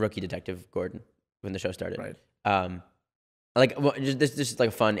 Okay. Rookie Detective Gordon when the show started. Right. Like, well, this is, like,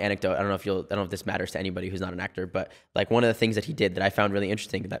 a fun anecdote. I don't know if this matters to anybody who's not an actor, but, like, one of the things that he did that I found really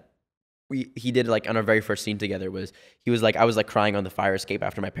interesting that he did, like, on our very first scene together was, he was like, I was, like, crying on the fire escape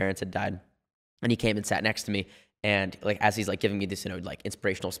after my parents had died, and he came and sat next to me, and, like, as he's, like, giving me this, like,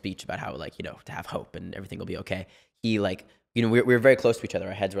 inspirational speech about how, like, to have hope and everything will be okay, he, like, we were very close to each other.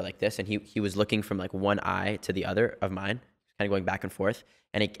 Our heads were like this, and he was looking from, like, one eye to the other of mine, kind of going back and forth,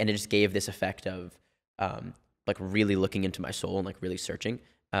 and it just gave this effect of, like, really looking into my soul and, like, really searching,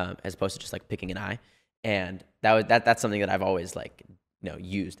 as opposed to just, like, picking an eye. And that's something that I've always, like,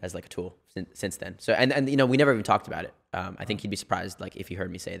 used as like a tool since then. So and we never even talked about it. I think he'd be surprised like if he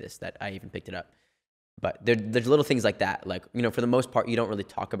heard me say this that I even picked it up. But there's little things like that. Like for the most part, you don't really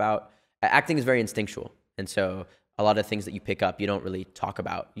talk about. Acting is very instinctual, and so a lot of things that you pick up, you don't really talk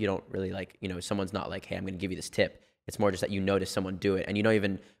about. You don't really like someone's not like, hey, I'm going to give you this tip. It's more just that you notice someone do it, and you don't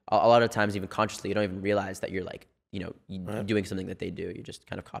even a lot of times even consciously you don't even realize that you're like you're doing something that they do. You're just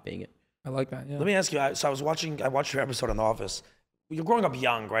kind of copying it. I like that. Yeah. Let me ask you. I watched your episode on The Office. You're growing up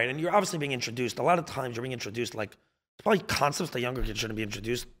young, right? And you're obviously being introduced. A lot of times you're being introduced like probably concepts that younger kids shouldn't be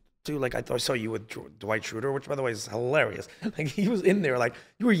introduced to. Like I saw you with Dwight Schrute, which by the way is hilarious. Like he was in there, like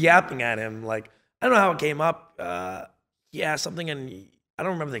you were yapping at him. Like I don't know how it came up. Yeah, something, and I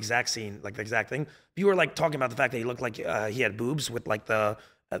don't remember the exact scene, like the exact thing. You were like talking about the fact that he looked like he had boobs with like the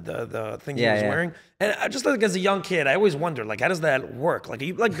thing he was wearing. And I just like as a young kid, I always wondered like how does that work? Like are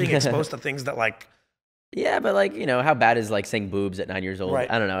you like being exposed to things that like. Yeah, but like how bad is like saying boobs at 9 years old?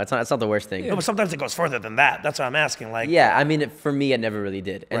 Right. I don't know. It's not the worst thing. No, but sometimes it goes further than that. That's what I'm asking. Like, yeah, I mean, for me, it never really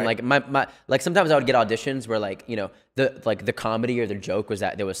did. And like my like sometimes I would get auditions where like the comedy or the joke was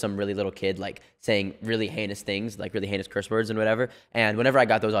that there was some really little kid like saying really heinous things, like really heinous curse words and whatever. And whenever I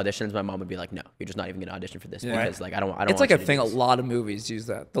got those auditions, my mom would be like, "No, you're just not even gonna audition for this because like I don't." It's like a thing. A lot of movies use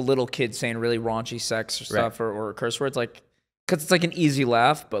that. The little kid saying really raunchy sex or stuff or curse words like. Because it's like an easy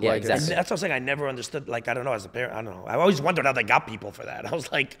laugh, but like exactly. That's what I'm saying. I never understood. Like I don't know, as a parent, I don't know. I always wondered how they got people for that. I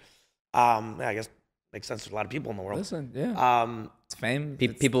was like, I guess makes sense to a lot of people in the world. Listen, yeah, it's fame.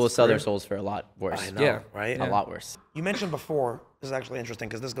 People will sell their souls for a lot worse. I know, right? A lot worse. You mentioned before. This is actually interesting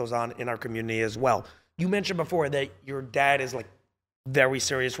because this goes on in our community as well. You mentioned before that your dad is like very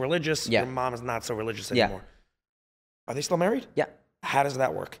serious religious. Yeah. Your mom is not so religious anymore. Are they still married? Yeah. How does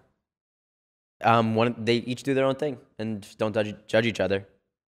that work? They each do their own thing and just don't judge each other.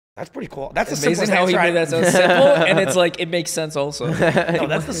 That's pretty cool. That's it's the simplest amazing how answer. he made that so simple, and it's like it makes sense also. No,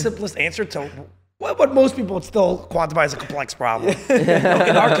 that's the simplest answer to what most people would still quantify as a complex problem.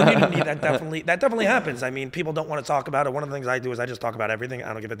 In our community, that definitely happens. I mean, people don't want to talk about it. One of the things I do is I just talk about everything.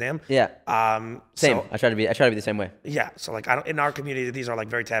 I don't give a damn. Yeah. Same. So, I try to be the same way. Yeah. So like in our community, these are like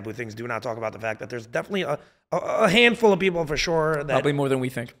very taboo things. Do not talk about the fact that there's definitely a handful of people for sure that Probably more than we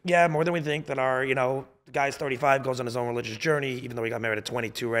think. Yeah, more than we think that are, the guy's 35, goes on his own religious journey, even though he got married at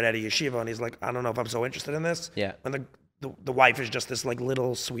 22 right out of yeshiva, and he's like, I don't know if I'm so interested in this. Yeah. And the wife is just this like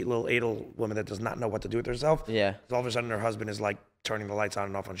little sweet little Adel woman that does not know what to do with herself. Yeah. So all of a sudden her husband is like turning the lights on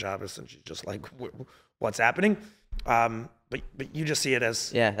and off on Shabbos, and she's just like, what's happening? But you just see it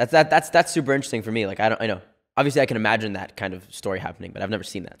as that's super interesting for me. Like I know. Obviously I can imagine that kind of story happening, but I've never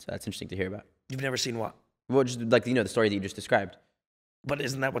seen that, so that's interesting to hear about. You've never seen what? Well, just like the story that you just described. But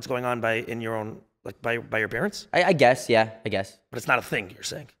isn't that what's going on in your own by your parents? I guess, yeah, I guess. But it's not a thing you're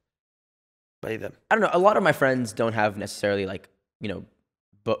saying. By them. I don't know. A lot of my friends don't have necessarily like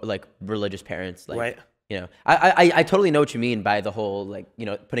religious parents. Like, right. I totally know what you mean by the whole like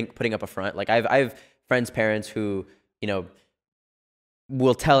putting up a front. Like I've friends' parents who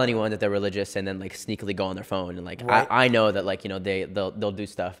will tell anyone that they're religious and then like sneakily go on their phone and like right. I know that like they'll do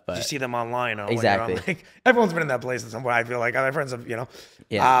stuff, but you see them online. Exactly. Like, everyone's been in that place at some point. I feel like my friends have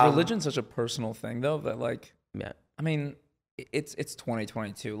Yeah. Religion's such a personal thing though that like yeah. I mean it's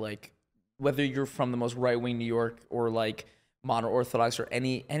 2022. Like whether you're from the most right wing New York or like modern Orthodox or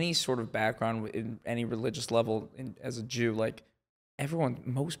any sort of background in any religious level as a Jew, like.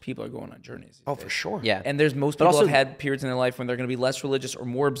 Most people are going on journeys. Oh, for sure. Yeah. And most people have had periods in their life when they're going to be less religious or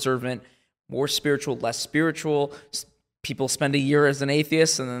more observant, more spiritual, less spiritual. People spend a year as an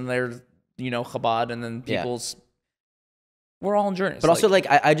atheist and then they're, Chabad and then we're all on journeys. But also like,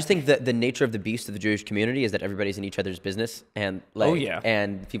 I just think that the nature of the beast of the Jewish community is that everybody's in each other's business and like,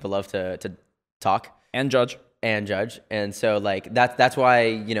 and people love to talk. And judge. And so like, that's why,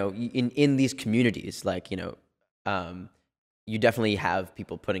 in these communities, like, you definitely have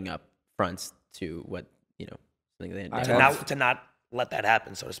people putting up fronts to what something they to not let that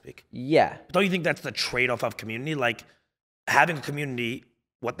happen, so to speak. Yeah. But don't you think that's the trade-off of community? Like having a community,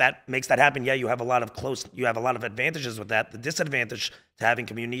 what that makes that happen? Yeah, you have a lot of advantages with that. The disadvantage to having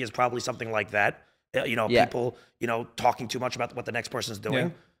community is probably something like that. People, talking too much about what the next person is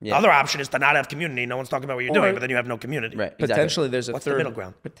doing. Yeah. The other option is to not have community. No one's talking about what you're doing, but then you have no community. Right. Potentially, there's a What's third the middle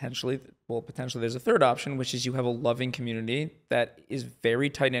ground. Potentially, there's a third option, which is you have a loving community that is very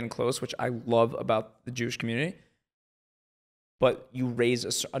tight and close, which I love about the Jewish community. But you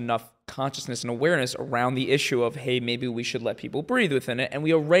raise enough consciousness and awareness around the issue of, hey, maybe we should let people breathe within it. And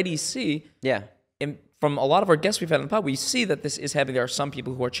we already see, from a lot of our guests we've had on the pod, we see that this is happening. There are some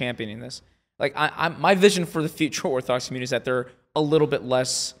people who are championing this. Like my vision for the future Orthodox community is that they're a little bit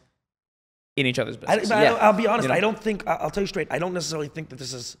less in each other's business. I'll be honest. You know? I don't think. I'll tell you straight. I don't necessarily think that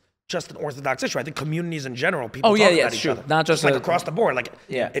this is just an Orthodox issue. I think communities in general, people talk about each other. Not just like across the board. Like,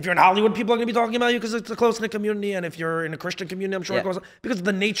 Yeah. if you're in Hollywood, people are going to be talking about you because it's a close-knit community. And if you're in a Christian community, I'm sure it goes on. Because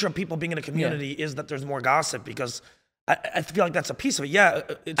the nature of people being in a community is that there's more gossip because I feel like that's a piece of it. Yeah.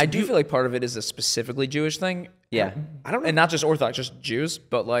 I do feel like part of it is a specifically Jewish thing. Yeah. I don't know. And not just Orthodox, just Jews,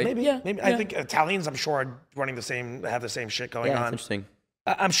 but like. Maybe. I think Italians, I'm sure, are running have the same shit going Yeah, on. that's interesting.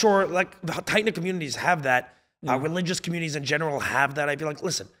 I'm sure like the tight-knit communities have that. Religious communities in general have that. I feel like,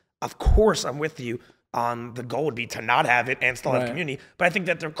 listen, of course I'm with you on the goal would be to not have it and still have community. But I think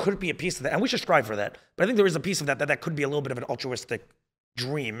that there could be a piece of that, and we should strive for that. But I think there is a piece of that could be a little bit of an altruistic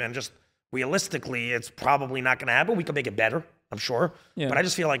dream, and just realistically, it's probably not going to happen. We could make it better, I'm sure. Yeah. But I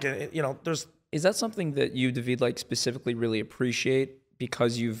just feel like, there's... Is that something that you, David, like specifically really appreciate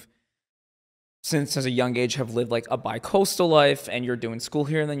because you've, since as a young age, have lived like a bi-coastal life and you're doing school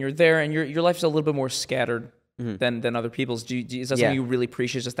here and then you're there and your life's a little bit more scattered than other people's? Is that something you really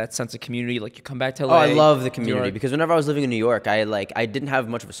appreciate, just that sense of community? Like you come back to LA. Oh, I love the community because whenever I was living in New York, I didn't have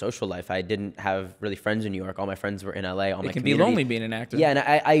much of a social life. I didn't have really friends in New York. All my friends were in LA. It can be lonely being an actor. Yeah, and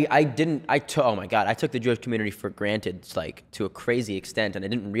I took the Jewish community for granted, like to a crazy extent, and I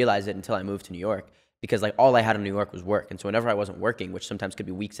didn't realize it until I moved to New York. Because like all I had in New York was work, and so whenever I wasn't working, which sometimes could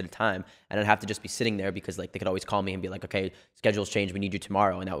be weeks at a time, and I'd have to just be sitting there because like they could always call me and be like, "Okay, schedules changed, we need you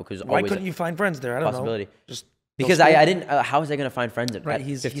tomorrow," and that was Why always couldn't you find friends there? I don't possibility. know. Just because I didn't. How was I going to find friends at,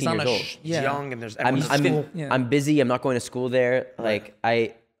 He's 15 on years old? He's young, and there's I'm busy. I'm not going to school there. Like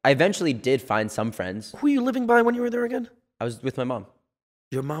I eventually did find some friends. Who were you living by when you were there again? I was with my mom.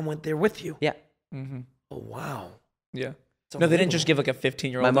 Your mom went there with you? Yeah. Mm-hmm. Oh, wow. Yeah. No, they didn't just give like a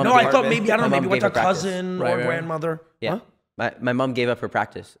 15-year-old. My mom No, I thought maybe, I don't know, My maybe mom went to a gave her practice. cousin or grandmother. Yeah. Huh? My mom gave up her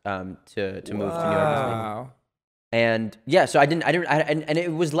practice to move to New York. Wow. And yeah, so and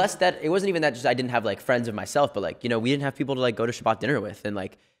it was less that, it wasn't even that just I didn't have like friends of myself, but like, we didn't have people to like go to Shabbat dinner with. And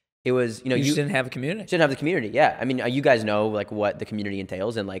like, it was, you just didn't have a community. Didn't have the community. Yeah. I mean, you guys know like what the community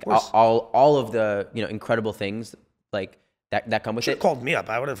entails and like all of the, incredible things like that come with Should it. have called me up.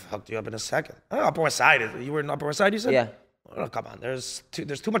 I would have hooked you up in a second. Upper West Side. You were in Upper West Side, you said? Yeah. Oh, come on. There's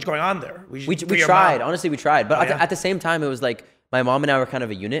too much going on there. We tried. Honestly, we tried. But at the same time, it was like my mom and I were kind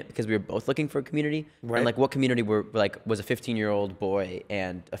of a unit because we were both looking for a community. Right. And like what community was a 15-year-old boy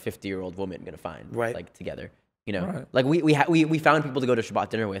and a 50-year-old woman going to find like together? Right. Like we found people to go to Shabbat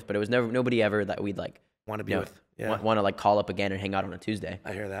dinner with, but it was nobody ever that we'd like want to be with. Yeah. Want to like call up again and hang out on a Tuesday.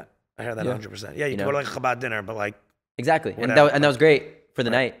 I hear that 100%. Yeah, you can go to like a Chabad dinner, but like exactly. And that was great for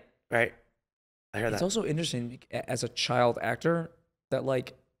the night. Right. I hear that. It's also interesting as a child actor that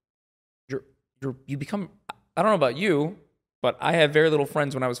like you become, I don't know about you, but I had very little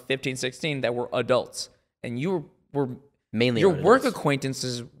friends when I was 15, 16 that were adults, and you were mainly your work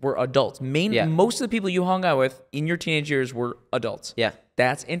acquaintances were adults. Most of the people you hung out with in your teenage years were adults. Yeah,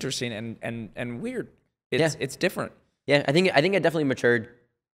 that's interesting and weird. It's different. Yeah, I think I definitely matured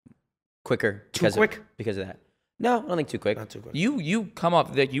quicker. Because of that. No, I don't think too quick. Not too quick. You come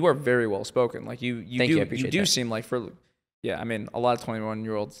up like you are very well spoken. Like you do that. seem like I mean a lot of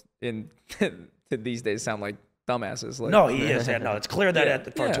 21-year-olds in these days sound like dumbasses. Like, no, he is. Yeah, no, it's clear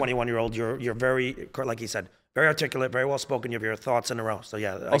that for a 21-year-old, you're very, like he said, very articulate, very well spoken. You have your thoughts in a row. So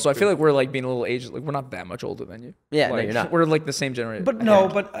yeah. Also, I feel like we're like being a little aged. Like we're not that much older than you. Yeah, like, no, you're not. We're like the same generation.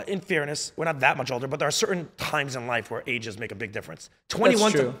 But in fairness, we're not that much older. But there are certain times in life where ages make a big difference.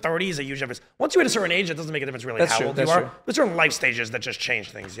 21 to 30 is a huge difference. Once you hit a certain age, it doesn't make a difference really how old you are. There's certain life stages that just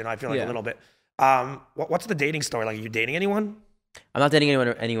change things. I feel like a little bit. What's the dating story like? Are you dating anyone? I'm not dating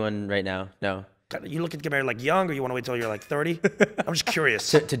anyone right now. No. You looking to get married like young, or you want to wait till you're like 30? I'm just curious.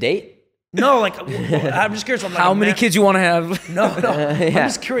 To date? No, like I'm just curious. How many kids you want to have? No. I'm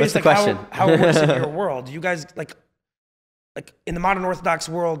just curious. What's the question? How it works in your world. You guys like in the modern Orthodox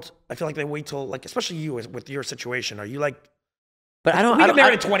world, I feel like they wait till like, especially you with your situation. Are you like? But I don't. We get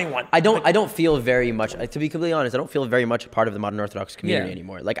married at 21. I don't feel very much. To be completely honest, I don't feel very much a part of the modern Orthodox community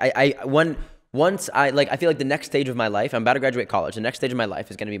anymore. Like once I feel like the next stage of my life, I'm about to graduate college. The next stage of my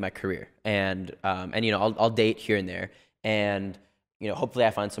life is going to be my career, and I'll date here and there, and hopefully I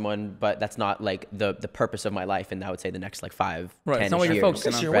find someone, but that's not like the purpose of my life. And I would say the next like 5, 10 years. It's not what you're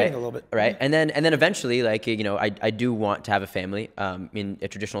focusing on. You're waiting a little bit, right? And then eventually, like I do want to have a family, in a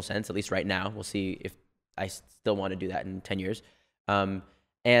traditional sense, at least right now. We'll see if I still want to do that in 10 years.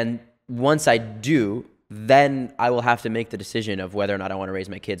 And once I do, then I will have to make the decision of whether or not I want to raise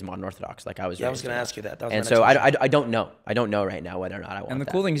my kids modern Orthodox, like I was raised. I was going to ask you that. And so I don't know. I don't know right now whether or not I want. And the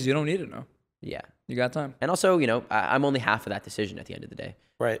cool thing is you don't need to know. Yeah. You got time. And also, I'm only half of that decision at the end of the day.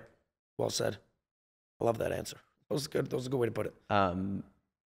 Right. Well said. I love that answer. That was good. That was a good way to put it.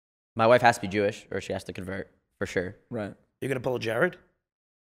 My wife has to be Jewish, or she has to convert for sure. Right. You're gonna pull a Jared?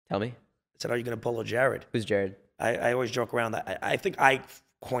 Tell me, I said, are you gonna pull a Jared? who's Jared? I always joke around that. I think I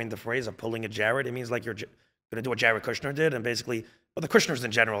coined the phrase of pulling a Jared. It means like you're gonna do what Jared Kushner did, and basically, well, the Kushners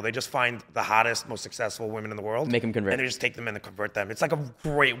in general, they just find the hottest, most successful women in the world, Make them convert. and they just take them in and convert them. It's like a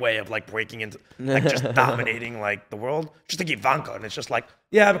great way of like breaking into, like just dominating like the world. Just like Ivanka, and it's just like,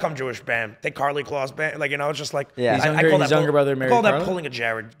 yeah, I become Jewish, bam. Take Carly Claus, bam. Like, you know, it's just like, Yeah. His I call that younger brother I married call that Carly? pulling a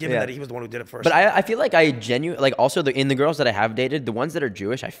Jared, given Yeah. that he was the one who did it first. But I feel like I genuinely, like also in the girls that I have dated, the ones that are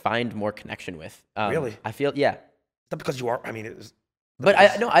Jewish, I find more connection with. Really? I feel, yeah. Is that because you are? I mean, it's, But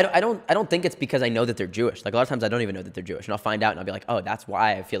I don't think it's because I know that they're Jewish. Like a lot of times I don't even know that they're Jewish, and I'll find out and I'll be like, oh, that's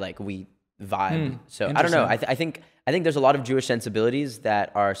why I feel like we vibe. So I don't know. I think there's a lot of Jewish sensibilities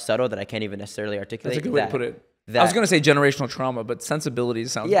that are subtle that I can't even necessarily articulate. That's a good way to put it. I that- was gonna say generational trauma, but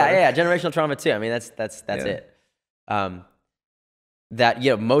sensibilities sounds Yeah, better. yeah, generational trauma too. I mean, that's Yeah. it.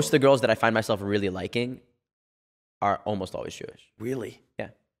 That most of the girls that I find myself really liking are almost always Jewish. really? Yeah.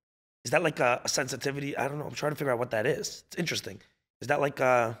 Is that like a sensitivity? I don't know. I'm trying to figure out what that is. It's interesting. Is that like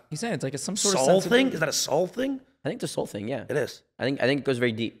a He's saying it's like some sort of soul sensibility. thing? Is that a soul thing? I think the soul thing, yeah. It is, I think it goes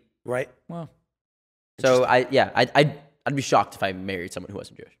very deep. right? Wow. So I'd be shocked if I married someone who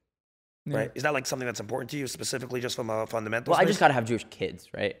wasn't Jewish. Yeah. Right? Is that like something that's important to you specifically, just from a fundamental? Well, I space? just gotta have Jewish kids,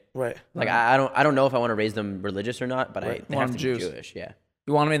 right? right. Like I don't know if I want to raise them religious or not, but Right. they Want have to them be Jews. Jewish, yeah.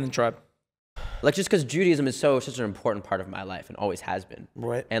 You want him in the tribe. Like just because Judaism is such an important part of my life and always has been,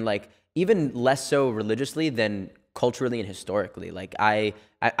 Right. and like even less so religiously than culturally and historically. Like my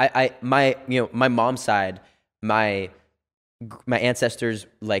mom's side, my ancestors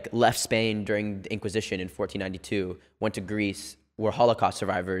like left Spain during the Inquisition in 1492, went to Greece, were Holocaust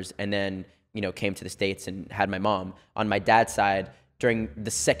survivors, and then came to the States and had my mom. On my dad's side, during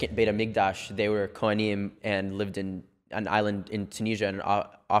the second Beit HaMikdash, they were Kohanim and lived in an island in Tunisia and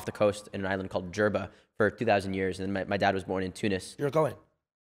off the coast in an island called Jerba for 2,000 years. And my dad was born in Tunis. You're going.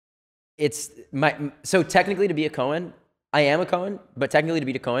 So technically to be a Cohen, I am a Cohen, but technically to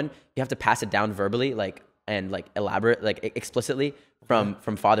be a Cohen, you have to pass it down verbally, and elaborate, explicitly from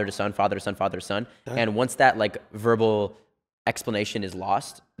father to son, father to son, father to son. And once that verbal explanation is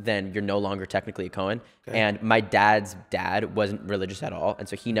lost, then you're no longer technically a Cohen. Okay. And my dad's dad wasn't religious at all, and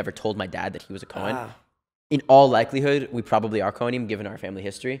so he never told my dad that he was a Cohen. In all likelihood, we probably are Kohanim given our family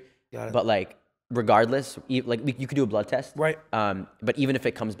history. Got it. But regardless, you could do a blood test. Right. But even if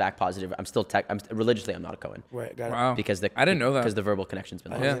it comes back positive, religiously I'm not a Cohen. Right. Got it. Wow. Because I didn't know that. because the verbal connection's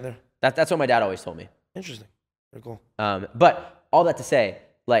been I lost. wasn't there. That's what my dad always told me. Interesting. Very cool. But all that to say,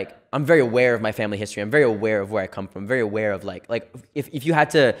 I'm very aware of my family history. I'm very aware of where I come from. I'm very aware of if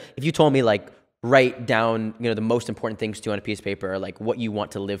you told me write down the most important things to you on a piece of paper, or what you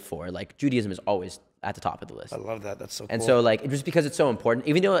want to live for, Judaism is always at the top of the list. I love that. That's so cool. And so just because it's so important,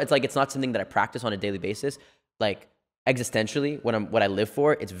 even though it's not something that I practice on a daily basis, existentially, what I live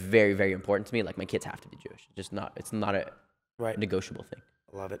for, it's very, very important to me. My kids have to be Jewish. It's not a right. negotiable thing.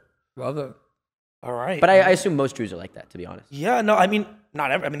 I love it. Love it. All right. But I assume most Jews are like that, to be honest. Yeah, no, I mean, not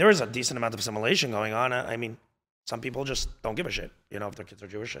every. I mean, there is a decent amount of assimilation going on. I mean, some people just don't give a shit, if their kids are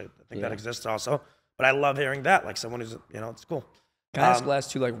Jewish. I think that exists also. But I love hearing that, someone who's, it's cool. Can I ask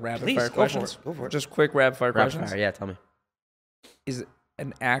last two rapid please, fire go for questions? it. Go for it. Just quick rapid fire Rapid questions. fire, yeah, tell me. Is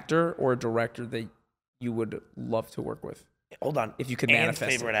an actor or a director that you would love to work with? Hold on. If you could and manifest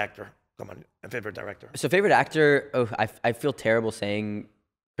favorite actor. Come on. And favorite director. So favorite actor, I feel terrible saying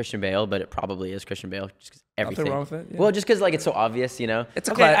Christian Bale, but it probably is Christian Bale, just because everything. Nothing wrong with it. Yeah. Well, just because it's so obvious, It's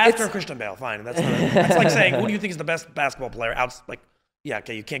a Okay, class. after Christian Bale, fine. That's like saying, who do you think is the best basketball player? Yeah,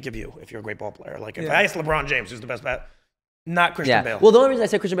 okay, you can't give you if you're a great ball player. If I asked LeBron James who's the best not Christian Bale. Well, the only reason I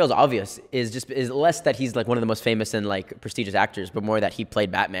say Christian Bale is obvious is less that he's one of the most famous and prestigious actors, but more that he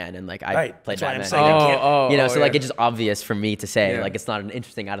played Batman and I Right, played that's why I'm Batman. saying So it's just obvious for me to say. Yeah. It's not an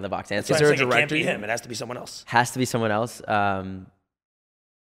interesting out of the box answer. That's Is why there I'm a saying it can't be director? him. It has to be someone else. Has to be someone else. I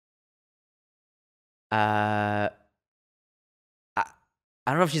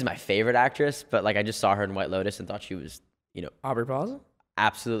don't know if she's my favorite actress, but I just saw her in White Lotus and thought she was, Aubrey Plaza?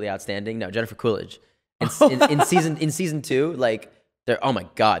 absolutely outstanding. No, Jennifer Coolidge. In season 2, oh my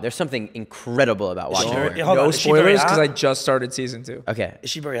God, there's something incredible about watching her. Yeah, hold No on, is she very spoilers because hot? I just started season 2. Okay, Is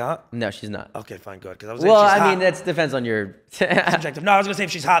she very hot? no, she's not. Okay, fine, good. Because I was saying Well, she's I hot. mean, that depends on your. Subjective. No, I was gonna say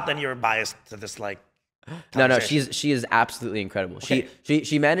if she's hot, then you're biased to this No, conversation. she is absolutely incredible. Okay.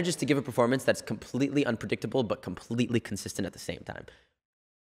 She manages to give a performance that's completely unpredictable but completely consistent at the same time,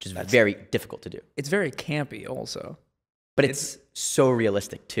 which is very difficult to do. It's very campy also. But it's so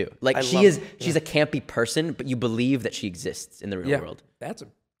realistic too. She's a campy person, but you believe that she exists in the real world. That's a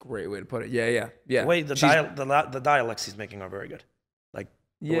great way to put it. Yeah. Wait, the She's- dialects he's making are very good.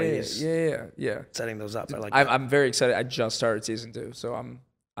 The way he's Yeah. setting those up. I like I'm very excited. I just started season 2, so I'm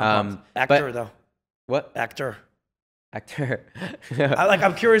pumped. actor though. What? Actor. Actor.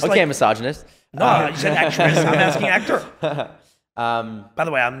 I'm curious. Okay, like, misogynist. no, you said actress. I'm asking actor. By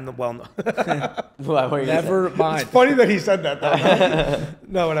the way, I'm the What were you Never mind. It's funny that he said that though.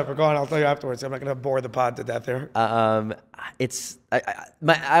 No, whatever. Go on. I'll tell you afterwards. I'm not gonna bore the pod to death here. I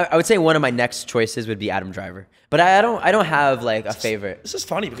would say one of my next choices would be Adam Driver, but I don't have like a favorite. This is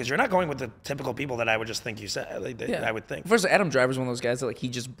funny because you're not going with the typical people that I would just think you said. I would think. First, Adam Driver's one of those guys that like he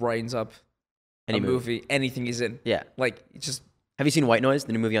just brightens up Any a movie. movie, anything he's in. Yeah. Like it just. Have you seen White Noise,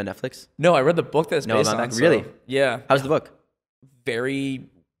 the new movie on Netflix? No, I read the book that's No, based about on. that. Really? Yeah. How's the book? Very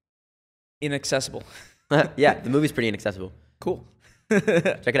inaccessible. Yeah, the movie's pretty inaccessible. Cool.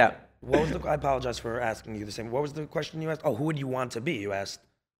 Check it out. What was I apologize for asking you the same. What was the question you asked? Oh, who would you want to be? You asked.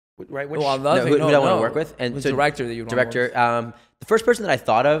 Right. Which, Well, No, who do I want to work with? And so director that you director. The first person that I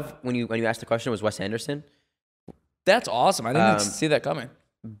thought of when you asked the question was Wes Anderson. That's awesome. I didn't see that coming.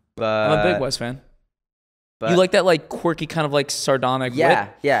 But I'm a big Wes fan. But You like that like quirky kind of like sardonic yeah,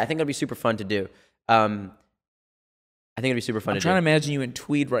 wit? yeah. I think it'd be super fun to do. I think it'd be super fun I'm to trying to do. imagine you in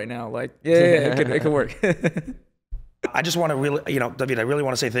tweed right now. Like, it could work. I just want to really, David, I really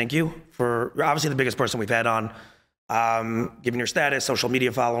want to say thank you for you're obviously the biggest person we've had on. Given your status, social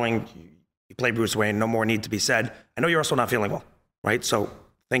media following, you play Bruce Wayne. No more need to be said. I know you're also not feeling well, right? So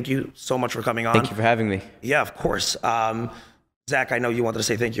thank you so much for coming on. Thank you for having me. Yeah, of course. Zach, I know you wanted to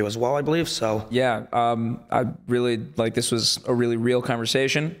say thank you as well, I believe. So Yeah, I really like this was a really real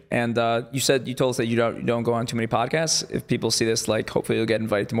conversation, and you told us that you don't go on too many podcasts. If people see this, like hopefully you'll get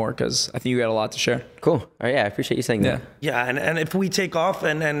invited to more because I think you got a lot to share. Cool. All right, yeah, I appreciate you saying that. yeah, and if we take off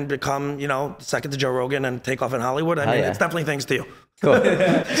and become, second to Joe Rogan and take off in Hollywood, I mean, yeah. it's definitely thanks to you. Cool.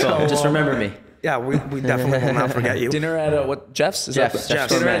 Cool. Just remember me. Yeah, we definitely will not forget you. Dinner at what Jeff's? Is Jeff's. that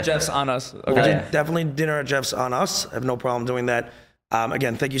Jeff's. dinner at Jeff's on us? Okay. Yeah. Definitely dinner at Jeff's on us. I have no problem doing that.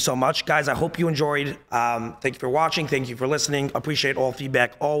 Again, thank you so much. Guys, I hope you enjoyed. Thank you for watching. Thank you for listening. Appreciate all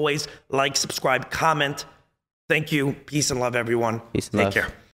feedback always. Like, subscribe, comment. Thank you. Peace and love, everyone. Peace and Take love. care.